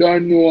 But you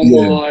don't know,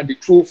 yeah, man. The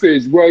truth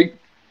is, right?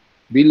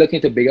 We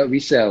looking to big up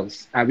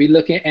ourselves, and we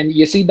looking, and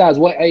you see that's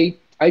what I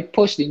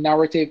push the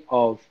narrative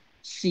of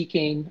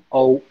seeking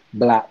out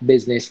black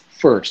business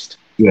first.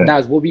 yeah.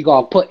 That's what we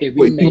gotta put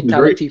every Wait, thing is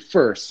right. mentality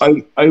first.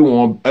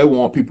 I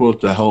want people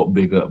to help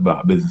big up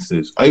black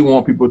businesses. I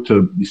want people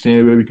to be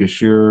saying where we can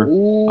share.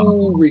 Ooh,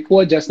 Um,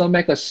 Rico, just don't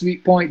make a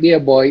sweet point there,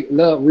 boy.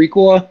 Look,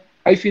 Rico,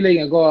 I feel like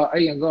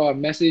I can go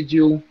message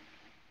you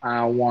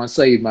one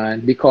side,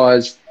 man,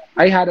 because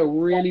I had a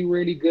really,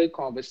 really good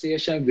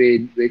conversation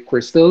with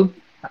Crystal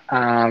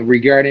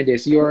regarding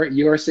this.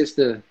 Your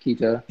sister,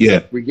 Kita, yeah,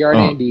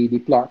 regarding the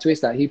plot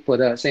twist that he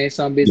put up, saying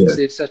some yeah.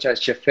 businesses such as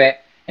Chefette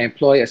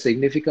employ a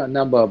significant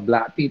number of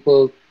black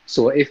people.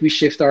 So if we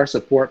shift our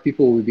support,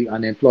 people will be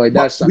unemployed.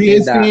 But That's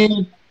something that,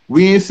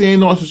 we ain't saying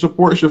not to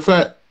support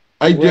Shafat.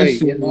 I just right,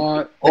 saying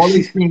all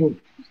these things.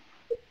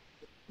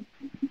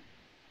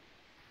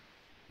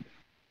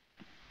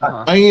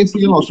 uh-huh. I ain't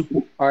saying not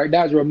support. All right,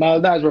 that's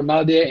Ramal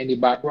there in the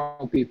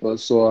background, people.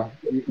 So,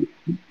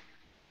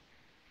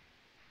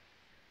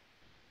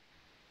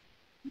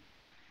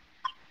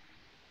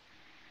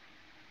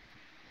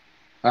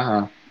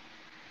 uh-huh,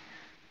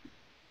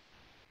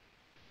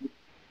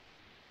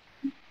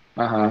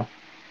 uh-huh.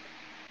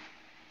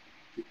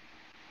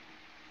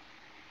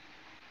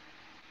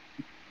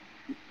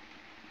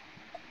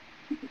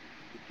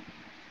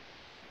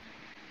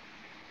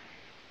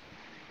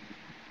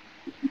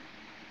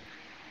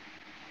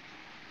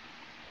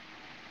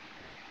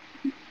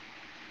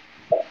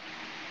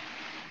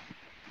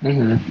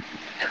 Hmm.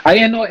 I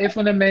don't know if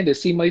when meant to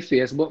see my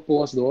Facebook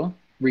post though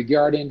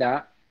regarding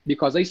that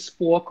because I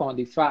spoke on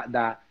the fact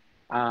that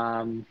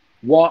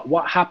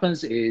what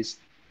happens is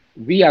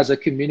we as a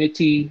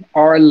community,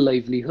 our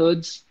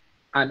livelihoods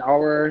and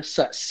our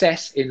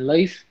success in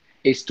life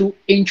is too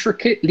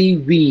intricately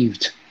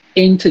weaved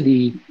into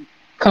the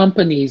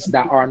companies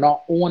that are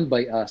not owned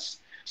by us.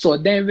 So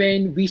then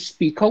when we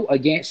speak out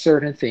against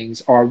certain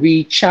things or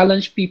we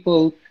challenge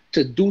people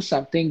to do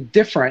something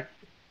different,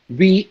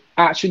 we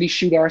actually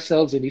shoot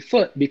ourselves in the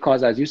foot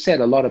because, as you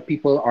said, a lot of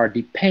people are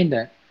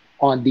dependent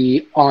on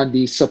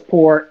the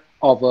support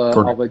of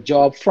Correct. a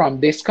job from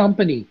this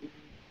company.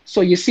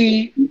 So you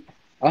see,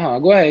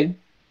 go ahead.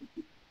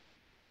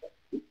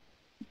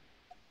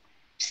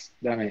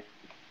 Damn it.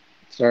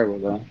 Sorry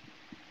about that.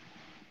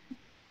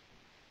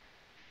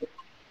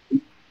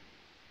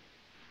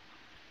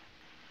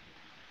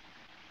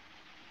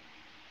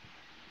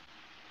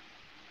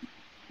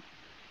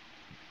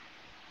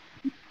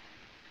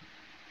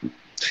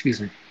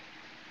 Excuse me.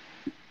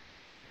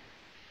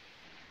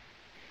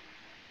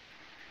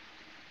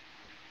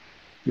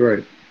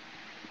 Right.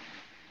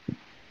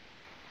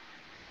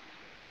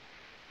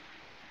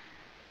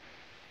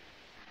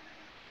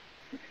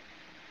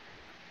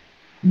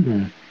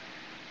 Mhm.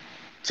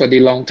 For the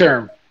long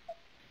term.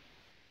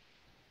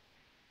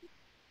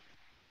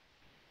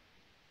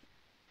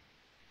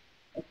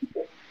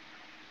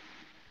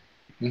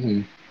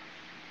 Hmm.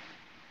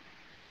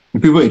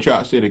 People in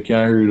chat say they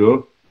can't hear you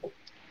though.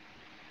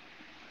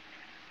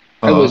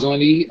 I was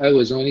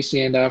only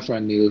saying that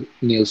from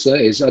Nilsa.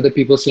 Is other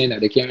people saying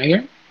that they can't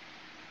hear?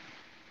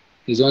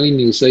 Is only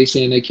Nilsa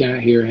saying they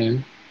can't hear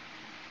him?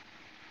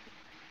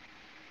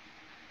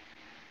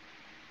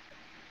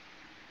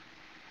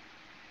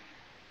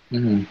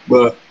 Hmm.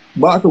 But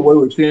back to what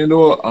we're saying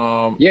though,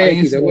 Yeah, I yeah,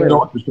 ain't Keith, saying go ahead.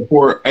 not to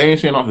support. I ain't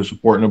saying not to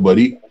support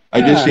nobody.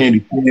 I just Ah,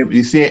 saying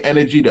the same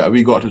energy that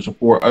we got to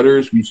support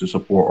others, we should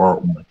support our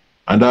own,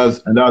 and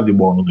that's the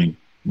bottom line.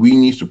 We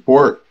need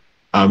support,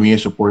 and we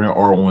ain't supporting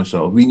our own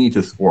self. We need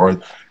to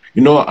support.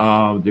 They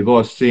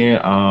go saying,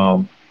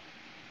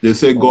 they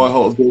say oh, God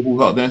helps those who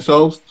help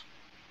themselves.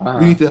 We uh-huh.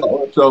 need to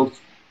help ourselves.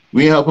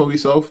 We ain't helping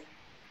ourselves.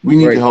 We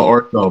need to Right, help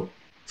ourselves.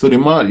 So the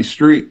man on the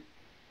street,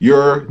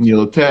 you're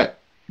Neil Tech,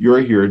 you're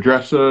a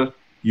hairdresser,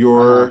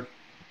 uh-huh.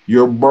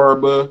 you're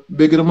barber,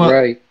 bigger them up,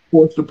 Right.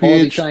 post the All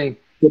the page, time.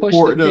 Push the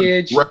support them,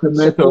 page,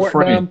 recommend to a support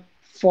friend. them,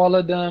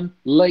 follow them,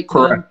 like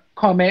them, Correct.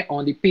 comment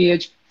on the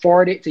page,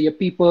 forward it to your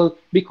people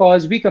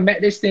because we can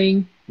make this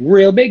thing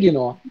real big, you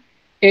know.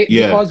 It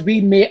Yeah, because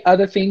we made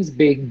other things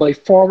big by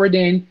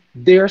forwarding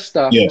their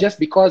stuff yeah, just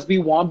because we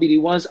want to be the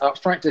ones up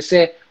front to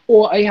say,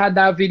 oh, I had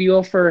that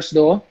video first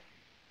though.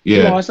 You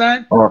yeah.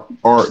 understand? Or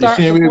Start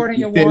supporting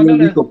the your same one way we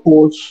another. could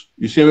post,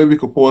 the same way we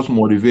could post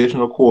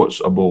motivational quotes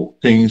about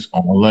things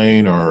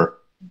online or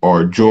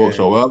jokes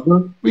Yeah, or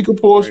whatever. We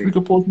right.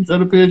 could post this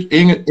other page.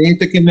 Ain't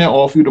taking that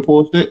off you to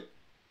post it.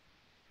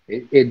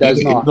 It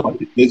does not.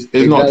 It's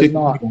It not does taking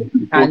not. off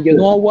you to And post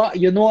it.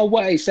 you know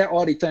what I say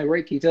all the time,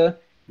 right, Keita?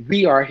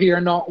 We are here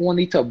not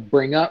only to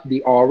bring up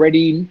the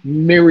already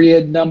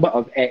myriad number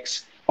of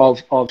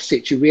of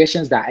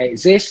situations that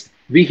exist,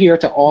 we're here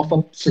to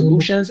offer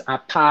solutions and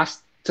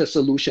pass to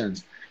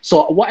solutions.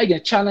 So what I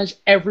can challenge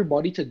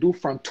everybody to do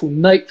from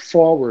tonight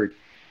forward,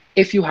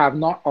 if you have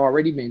not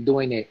already been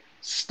doing it,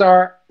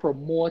 start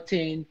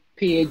promoting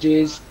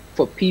pages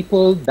for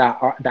people that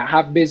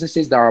have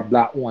businesses that are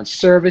black owned,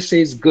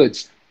 services,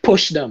 goods.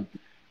 Push them.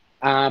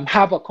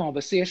 Have a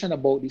conversation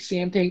about the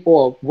same thing.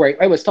 Or right,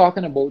 I was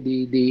talking about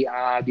the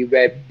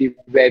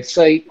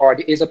website or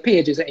is a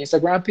page, is an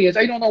Instagram page.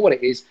 I don't know what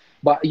it is,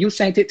 but you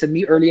sent it to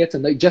me earlier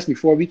tonight just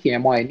before we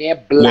came on.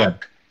 There, Yeah,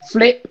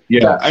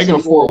 yeah. I can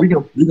afford.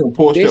 blackflip.co. We can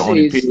post it This on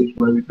the is page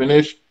when we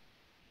finish.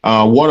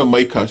 One of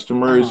my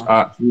customers uh-huh.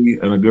 actually,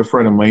 and a good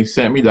friend of mine,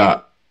 sent me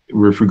that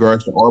with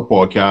regards to our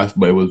podcast,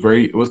 but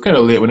it was kind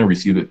of late when I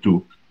received it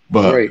too.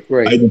 But Right, I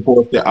right. can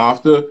post it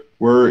after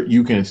where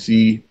you can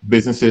see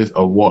businesses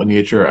of what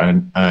nature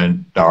and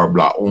that are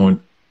black owned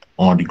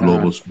on the Uh-huh.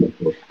 global scale.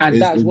 So And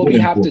that's it's what really we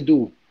have to important.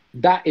 do.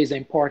 That is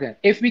important.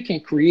 If we can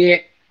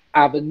create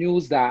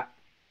avenues that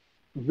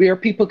where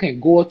people can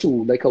go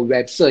to, like a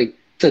website,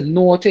 to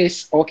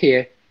notice,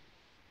 okay,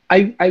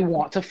 I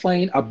want to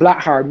find a black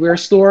hardware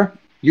store.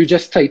 You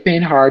just type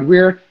in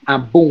hardware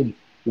and boom,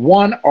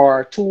 one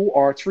or two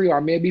or three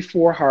or maybe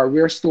four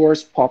hardware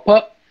stores pop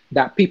up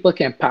that people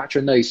can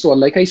patronize. So,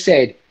 like I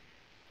said,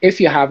 if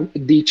you have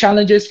the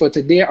challenges for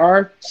today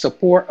are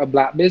support a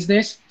black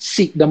business,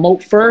 seek them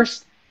out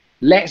first.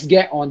 Let's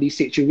get on the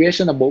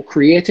situation about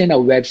creating a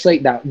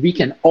website that we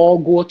can all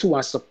go to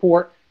and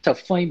support to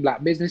find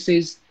black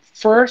businesses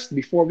first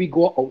before we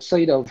go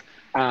outside of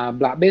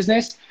black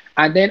business.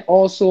 And then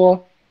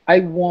also, I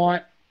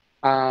want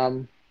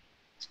um,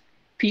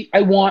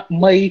 I want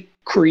my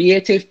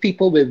creative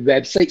people with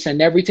websites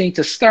and everything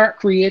to start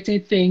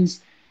creating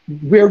things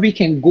where we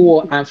can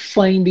go and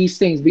find these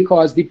things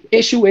because the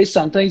issue is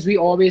sometimes we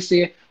always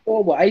say,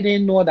 oh, well, I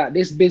didn't know that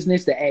this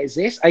business that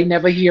exists, I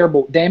never hear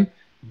about them.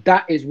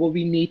 That is what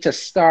we need to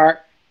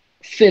start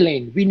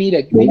filling. But We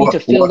need to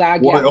fill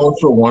that what I gap.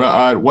 also want to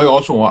add, what I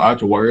also want to add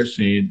to what you're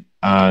saying,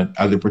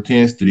 as it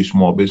pertains to the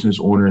small business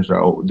owners that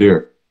are out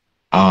there.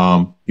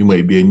 You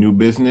might be a new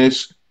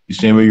business, the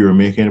same way you were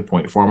making a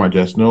point form. I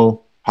just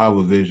know have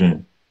a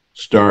vision.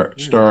 Mm,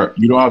 Start.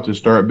 You don't have to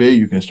start big.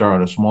 You can start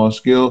on a small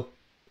scale.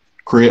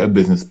 Create a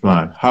business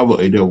plan. Have an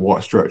idea of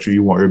what structure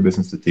you want your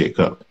business to take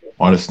up.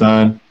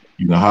 Understand?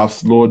 You can have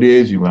slow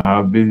days. You can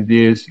have busy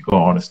days. You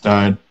gotta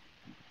understand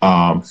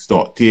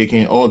stock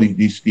taking, all the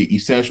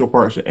essential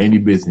parts of any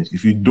business.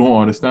 If you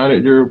don't understand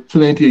it, there are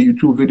plenty of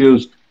YouTube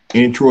videos,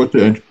 intro to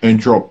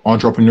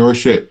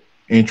entrepreneurship,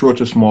 intro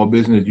to small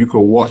business. You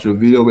can watch a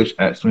video which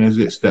explains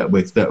it step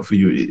by step for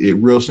you. It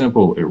real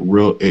simple.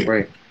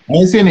 Right. I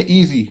ain't saying it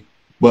easy,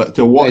 but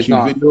to watch It's the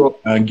not. video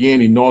and gain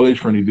the knowledge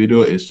from the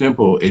video is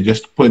simple. It's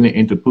just putting it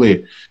into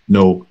play.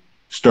 No,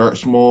 start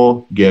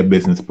small, get a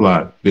business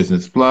plan.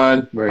 Business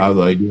plan, Right. have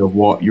the idea of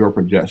what your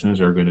projections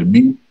are going to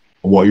be,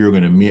 what you're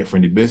going to make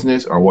from the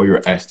business, or what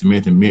you're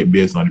estimating make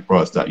based on the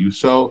products that you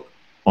sell.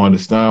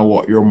 Understand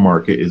what your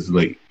market is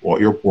like, what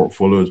your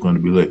portfolio is going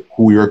to be like,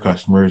 who your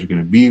customers are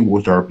going to be,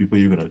 which are people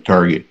you're going to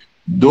target.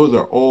 Those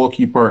are all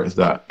key parts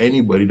that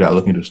anybody that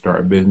looking to start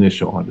a business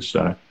should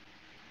understand.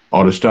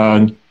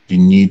 Understand the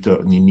need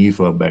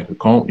for a bank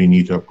account, the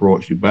need to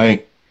approach the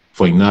bank.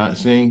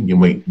 Financing, you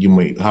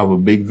might have a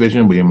big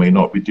vision, but you may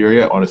not be there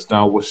yet.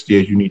 Understand what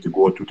stage you need to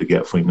go to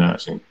get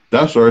financing.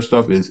 That sort of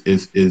stuff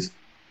is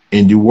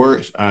in the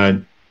works,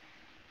 and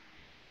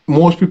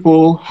most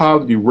people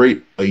have the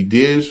right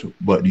ideas,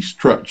 but the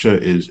structure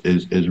is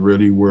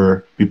really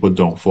where people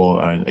don't fall.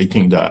 And I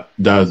think that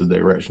is the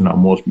direction that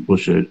most people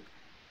should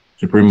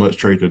pretty much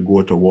try to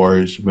go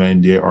towards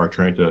when they are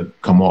trying to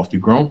come off the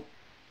ground.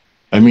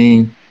 I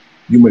mean,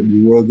 you might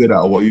be real good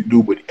at what you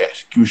do, but the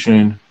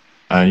execution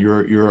and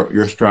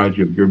your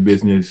strategy of your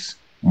business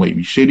might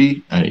be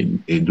shitty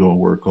and it don't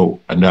work out.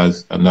 And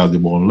that's the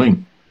bottom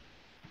line.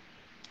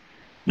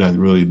 That's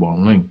really the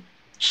bottom line.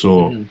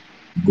 So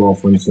go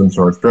for instance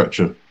our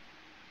structure.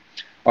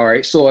 All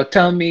right. So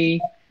tell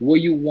me what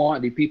you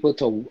want the people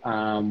to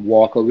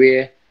walk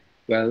away.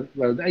 Well,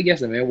 I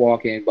guess I mean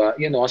walk in, but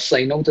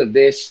sign out of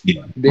this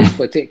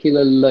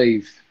particular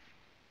life.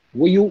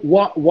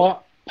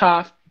 What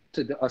path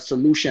to a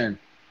solution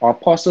or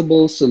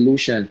possible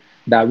solution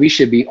that we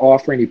should be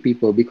offering the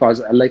people?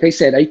 Because like I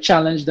said, I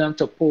challenge them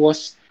to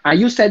post, and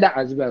you said that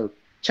as well.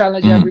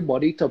 Challenge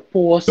everybody to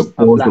post a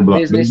black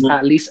business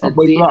at least a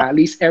day, at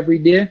least every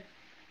day.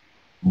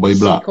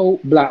 Seek out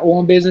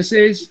black-owned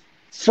businesses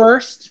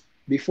first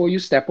before you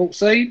step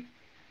outside,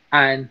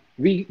 and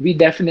we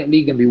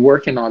definitely gonna be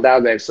working on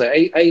that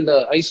website.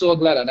 I so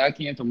glad that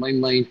came to my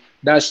mind.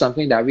 That's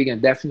something that we can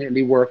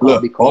definitely work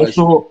on. Because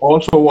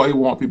also what you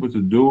want people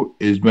to do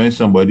is when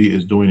somebody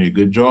is doing a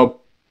good job,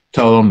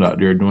 tell them that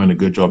they're doing a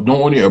good job.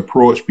 Don't only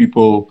approach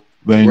people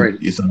when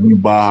it's a new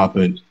bar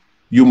happens.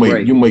 You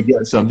might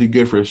get something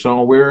good for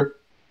somewhere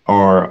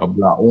or a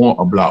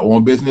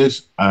black-owned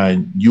business,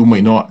 and you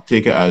might not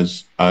take it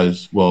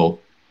as well.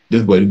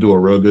 This buddy do a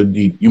real good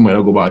deed. You might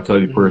not go back and tell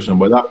the person,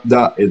 but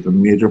that is a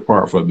major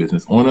part for a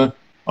business owner.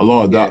 A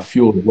lot of that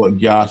fuel is what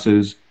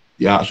gases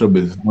the actual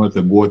business owner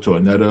to go to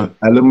another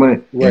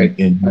element,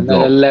 in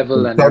another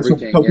level, and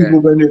everything. Some people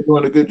when they're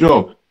doing a good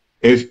job.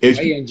 I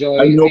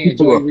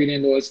enjoy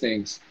reading those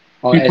things,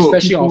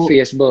 especially on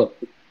Facebook.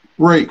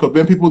 Right, because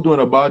when people doing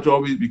a bad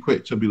job, we be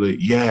quick to be like,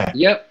 yeah.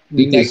 Yep.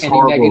 The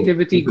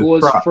negativity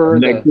goes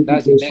further.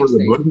 That's the next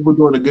thing. When people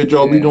doing a good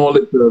job, we don't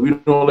like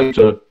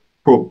to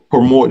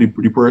promote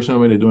the person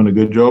when they're doing a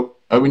good job.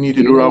 And we need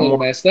to do that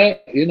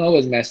more. You know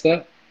what's messed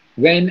up?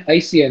 When I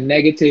see a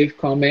negative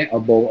comment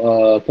about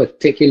a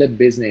particular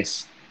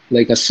business,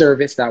 like a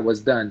service that was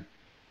done,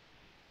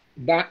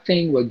 that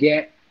thing will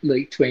get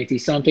like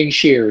 20-something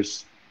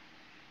shares.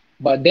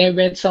 But then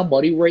when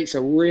somebody writes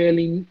a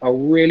really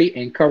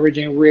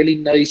encouraging, really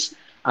nice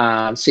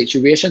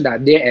situation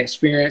that they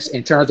experience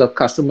in terms of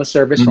customer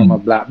service from a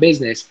black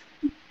business,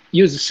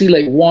 you see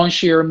like one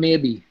share,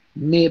 maybe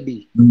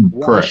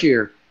one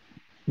share.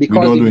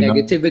 Because the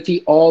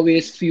negativity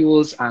always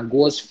fuels and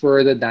goes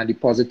further than the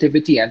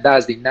positivity, and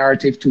that's the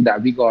narrative too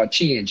that we gotta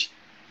change,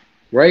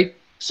 right?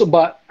 So,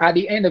 but at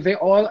the end of it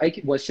all, I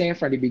was saying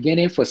from the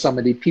beginning, for some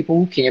of the people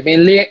who came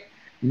in late,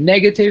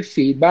 negative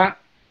feedback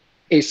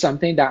is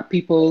something that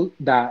people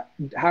that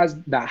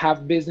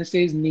have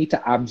businesses need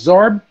to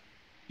absorb,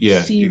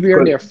 see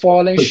where they're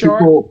falling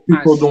short,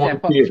 people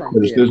don't see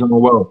criticism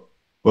well.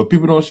 But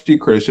people don't see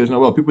criticism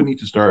well. People need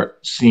to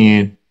start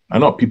seeing,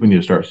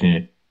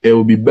 it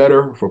would be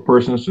better for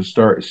persons to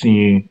start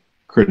seeing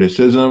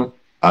criticism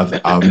as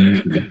an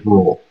avenue to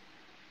grow.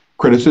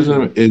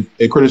 Criticism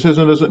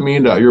doesn't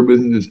mean that your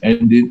business is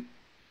ended.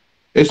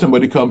 If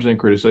somebody comes and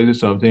criticizes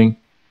something,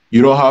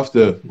 you don't have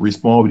to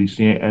respond with the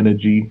same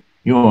energy.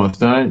 You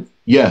understand?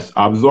 Yes,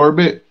 absorb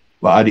it,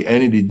 but at the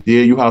end of the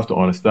day, you have to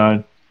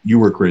understand you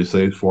were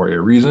criticized for a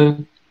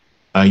reason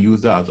and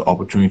use that as an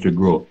opportunity to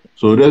grow.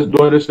 So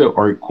doing this step,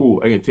 all right,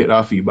 cool. I can take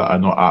that feedback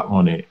and not act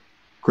on it.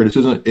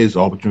 Criticism is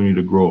an opportunity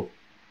to grow.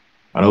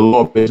 And a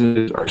lot of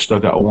businesses are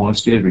stuck at one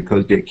stage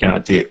because they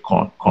can't take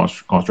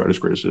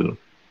constructive criticism.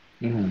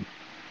 And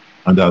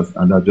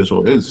that just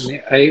what it is.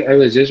 I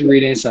was just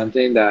reading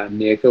something that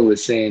Nika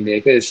was saying.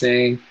 Nika is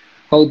saying,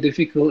 how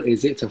difficult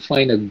is it to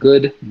find a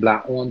good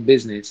black-owned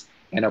business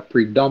in a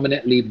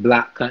predominantly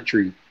black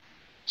country?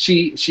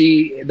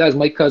 That's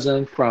my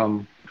cousin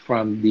from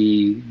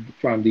the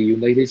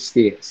United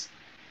States.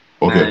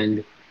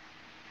 And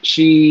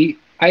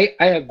I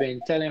have been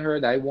telling her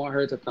that I want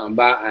her to come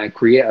back and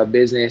create a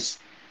business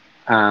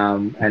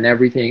and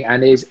everything.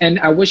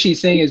 And what she's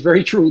saying is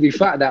very true. The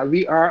fact that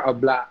we are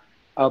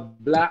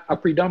a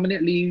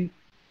predominantly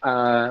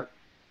uh,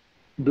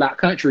 black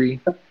country,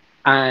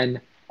 and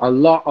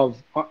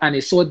and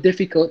it's so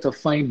difficult to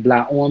find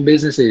black-owned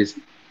businesses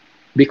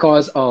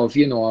because of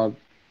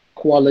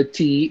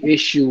quality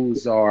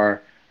issues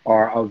or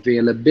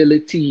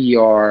availability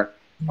or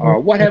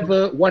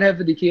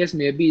whatever the case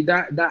may be.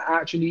 That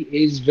actually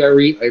is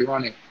very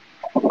ironic.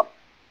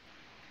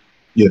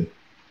 Yeah.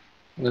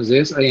 What's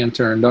this? I am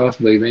turned off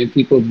by many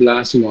people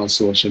blast you on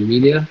social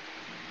media.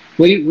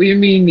 What do you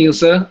mean,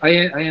 Nilsa? I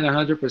ain't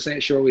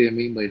 100% sure what you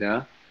mean by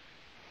that.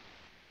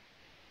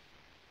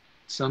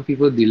 Some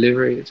people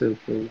deliver it to.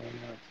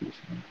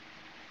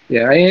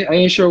 Yeah, I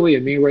ain't sure what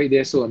you mean right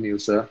there, so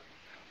Nilsa.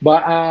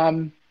 But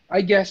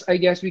I guess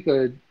we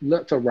could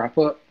look to wrap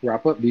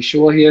up the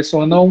show here.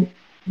 So now,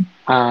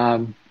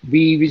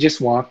 we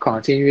just want to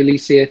continually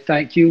say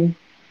thank you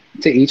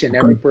to each and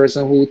every Okay.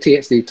 person who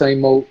takes the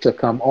time out to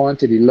come on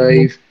to the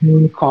live,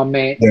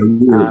 comment, Yeah,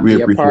 we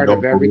be a appreciate part all of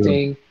of you.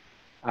 everything.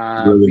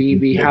 Really We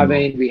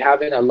appreciate it.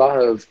 having a lot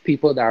of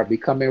people that are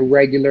becoming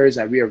regulars,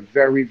 and we are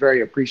very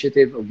very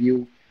appreciative of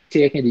you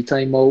taking the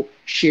time out,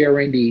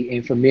 sharing the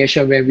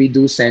information when we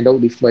do send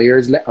out the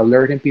flyers,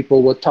 alerting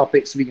people what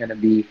topics we're gonna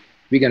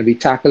be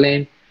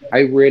tackling. I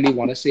really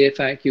want to say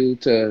thank you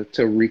to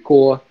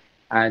Rico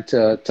and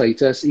to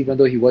Titus, even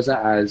though he wasn't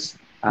as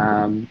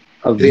Yeah, he in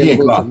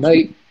available class.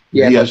 tonight.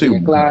 Yeah, Yeah, he because he actually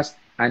in class,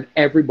 and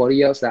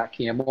everybody else that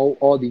came out,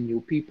 all the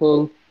new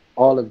people,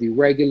 all of the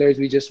regulars.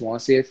 We just want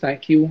to say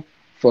thank you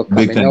for big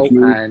coming thank out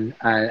you.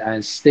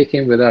 and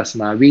sticking with us,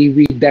 man.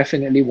 We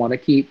definitely want to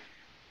keep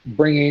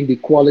bringing the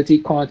quality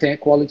content,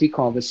 quality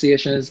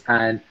conversations,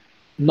 and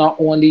not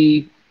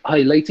only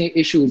highlighting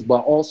issues,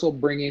 but also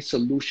bringing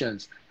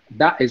solutions.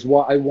 That is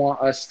what I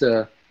want us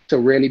to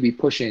really be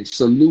pushing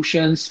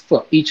solutions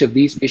for each of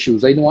these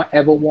issues. I don't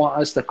ever want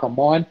us to come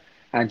on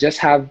and just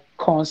have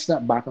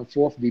constant back and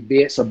forth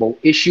debates about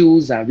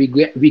issues, and we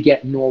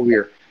get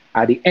nowhere.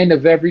 At the end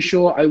of every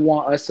show, I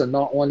want us to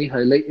not only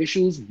highlight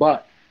issues,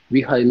 but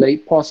we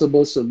highlight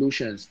possible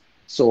solutions.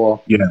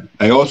 So Yeah,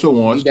 I also we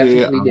want to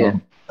say definitely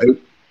did.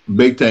 a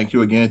big thank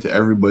you again to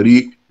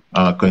everybody.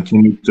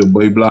 Continue to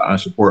buy black and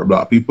support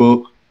black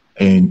people.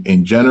 And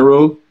in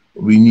general,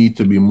 we need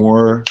to be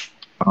more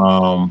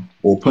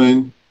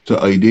open to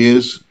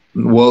ideas.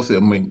 Well,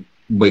 it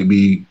might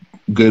be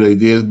good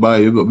ideas by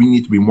you, but we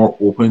need to be more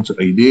open to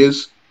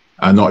ideas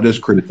and not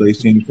just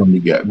criticize things from the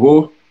get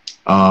go.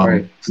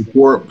 Right.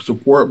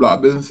 Support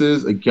black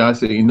businesses. I can't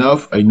say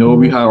enough. I know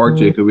we had our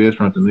takeaways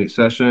from the next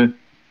session.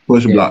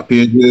 Push Yeah. black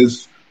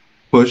pages,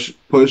 push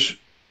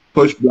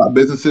black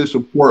businesses,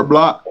 support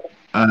black,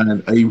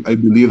 and I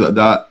believe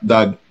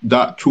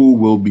that too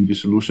will be the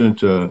solution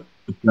to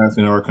the plans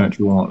in our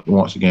country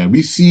once again.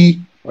 We see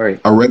Right.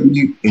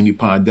 already in the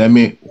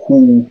pandemic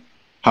who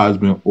has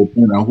been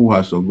open and who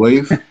has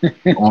survived.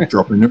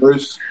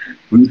 Entrepreneurs.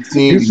 We've You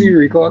see seen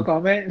Rico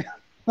comment?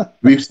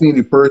 we've seen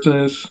the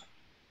persons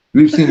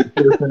we've seen the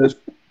persons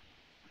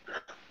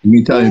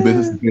me telling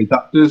business to pay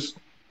taxes.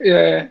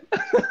 Yeah.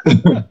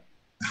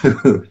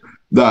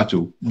 That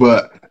too.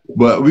 But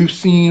we've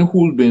seen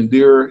who's been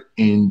there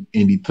in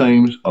the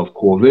times of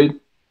COVID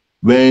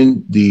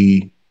when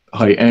the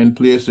high end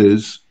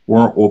places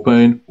weren't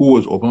open. Who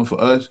was open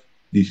for us?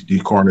 The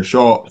corner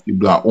shops, the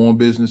black owned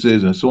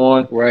businesses, and so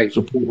on. Right.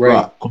 Support Right.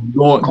 black.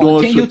 Don't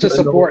Continue switch to it. No,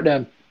 support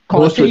them.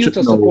 don't switch Continue it.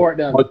 to No, support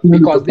them continue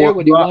to because they support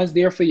were the black. ones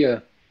there for you. They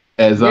were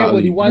the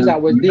Exactly. ones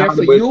that was We there had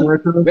for the best you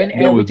character. when That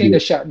was everything there.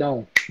 is shut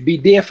down. Be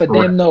there for them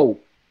Correct. now.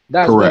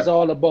 That's what it's Correct.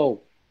 all about.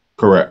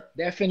 Correct.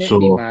 Definitely,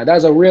 So man.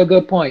 That's a real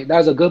good point.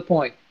 That's a good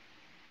point.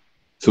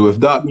 So with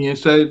that being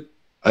said,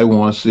 I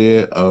want to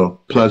say a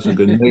pleasant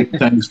good night.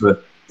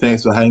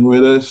 Thanks for hanging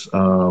with us. I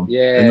know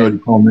Yeah.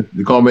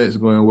 the comments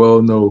going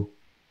well. No,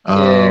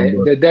 Yeah,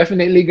 but they're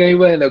definitely going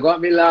well. They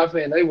got me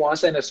laughing. I want to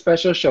send a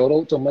special shout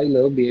out to my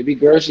little baby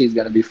girl. She's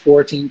gonna be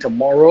 14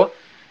 tomorrow.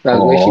 That's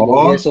why she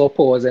gonna be oh so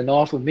posing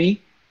off of me.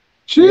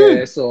 Yeah,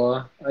 shit,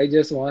 so I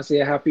just want to say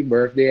happy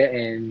birthday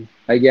and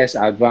I guess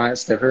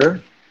advance to her.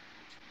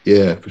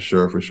 yeah, for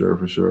sure, for sure,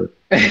 for sure.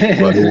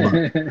 But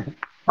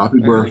happy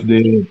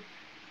birthday.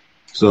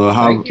 So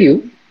Thank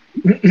you.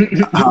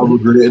 have a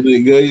great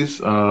night,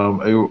 guys.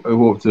 I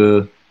hope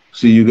to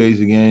see you guys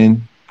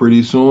again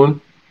pretty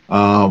soon.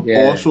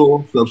 Yeah,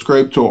 Also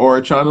subscribe to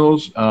our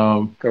channels.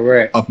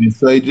 correct. Up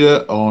inside you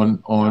on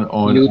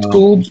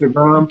YouTube.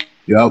 Instagram.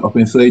 Yeah, up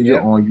inside you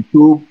Yep. on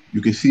YouTube.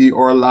 You can see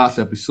our last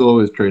episode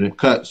is Trading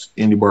Cuts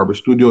in the Barber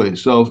Studio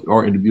itself.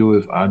 Our interview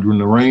with Andrew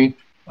Lorraine,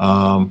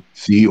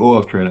 CEO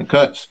of Trading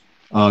Cuts.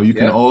 You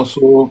can Yep.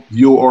 also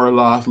view our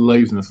last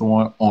lives and so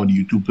on the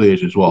YouTube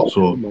page as well.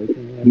 So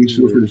please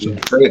feel free to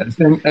subscribe and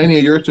send any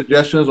of your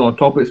suggestions on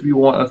topics we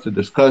want us to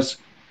discuss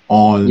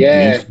on the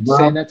Yeah, Instagram.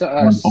 send it to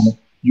us.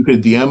 You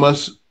can DM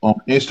us on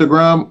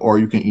Instagram or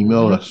you can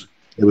email Hmm. us.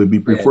 It would be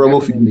Yeah,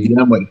 preferable for you to definitely.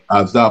 DM us,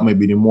 as that might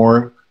be the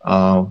more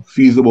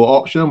feasible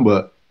option,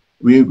 but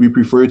we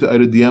prefer to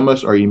either DM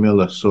us or email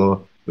us.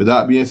 So with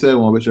that being said, I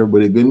want to wish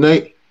everybody a good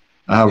night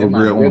and have Yeah, a great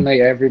man. Good one.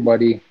 night,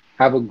 everybody.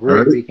 Have a All great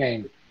right.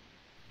 weekend.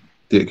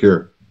 Take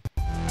care.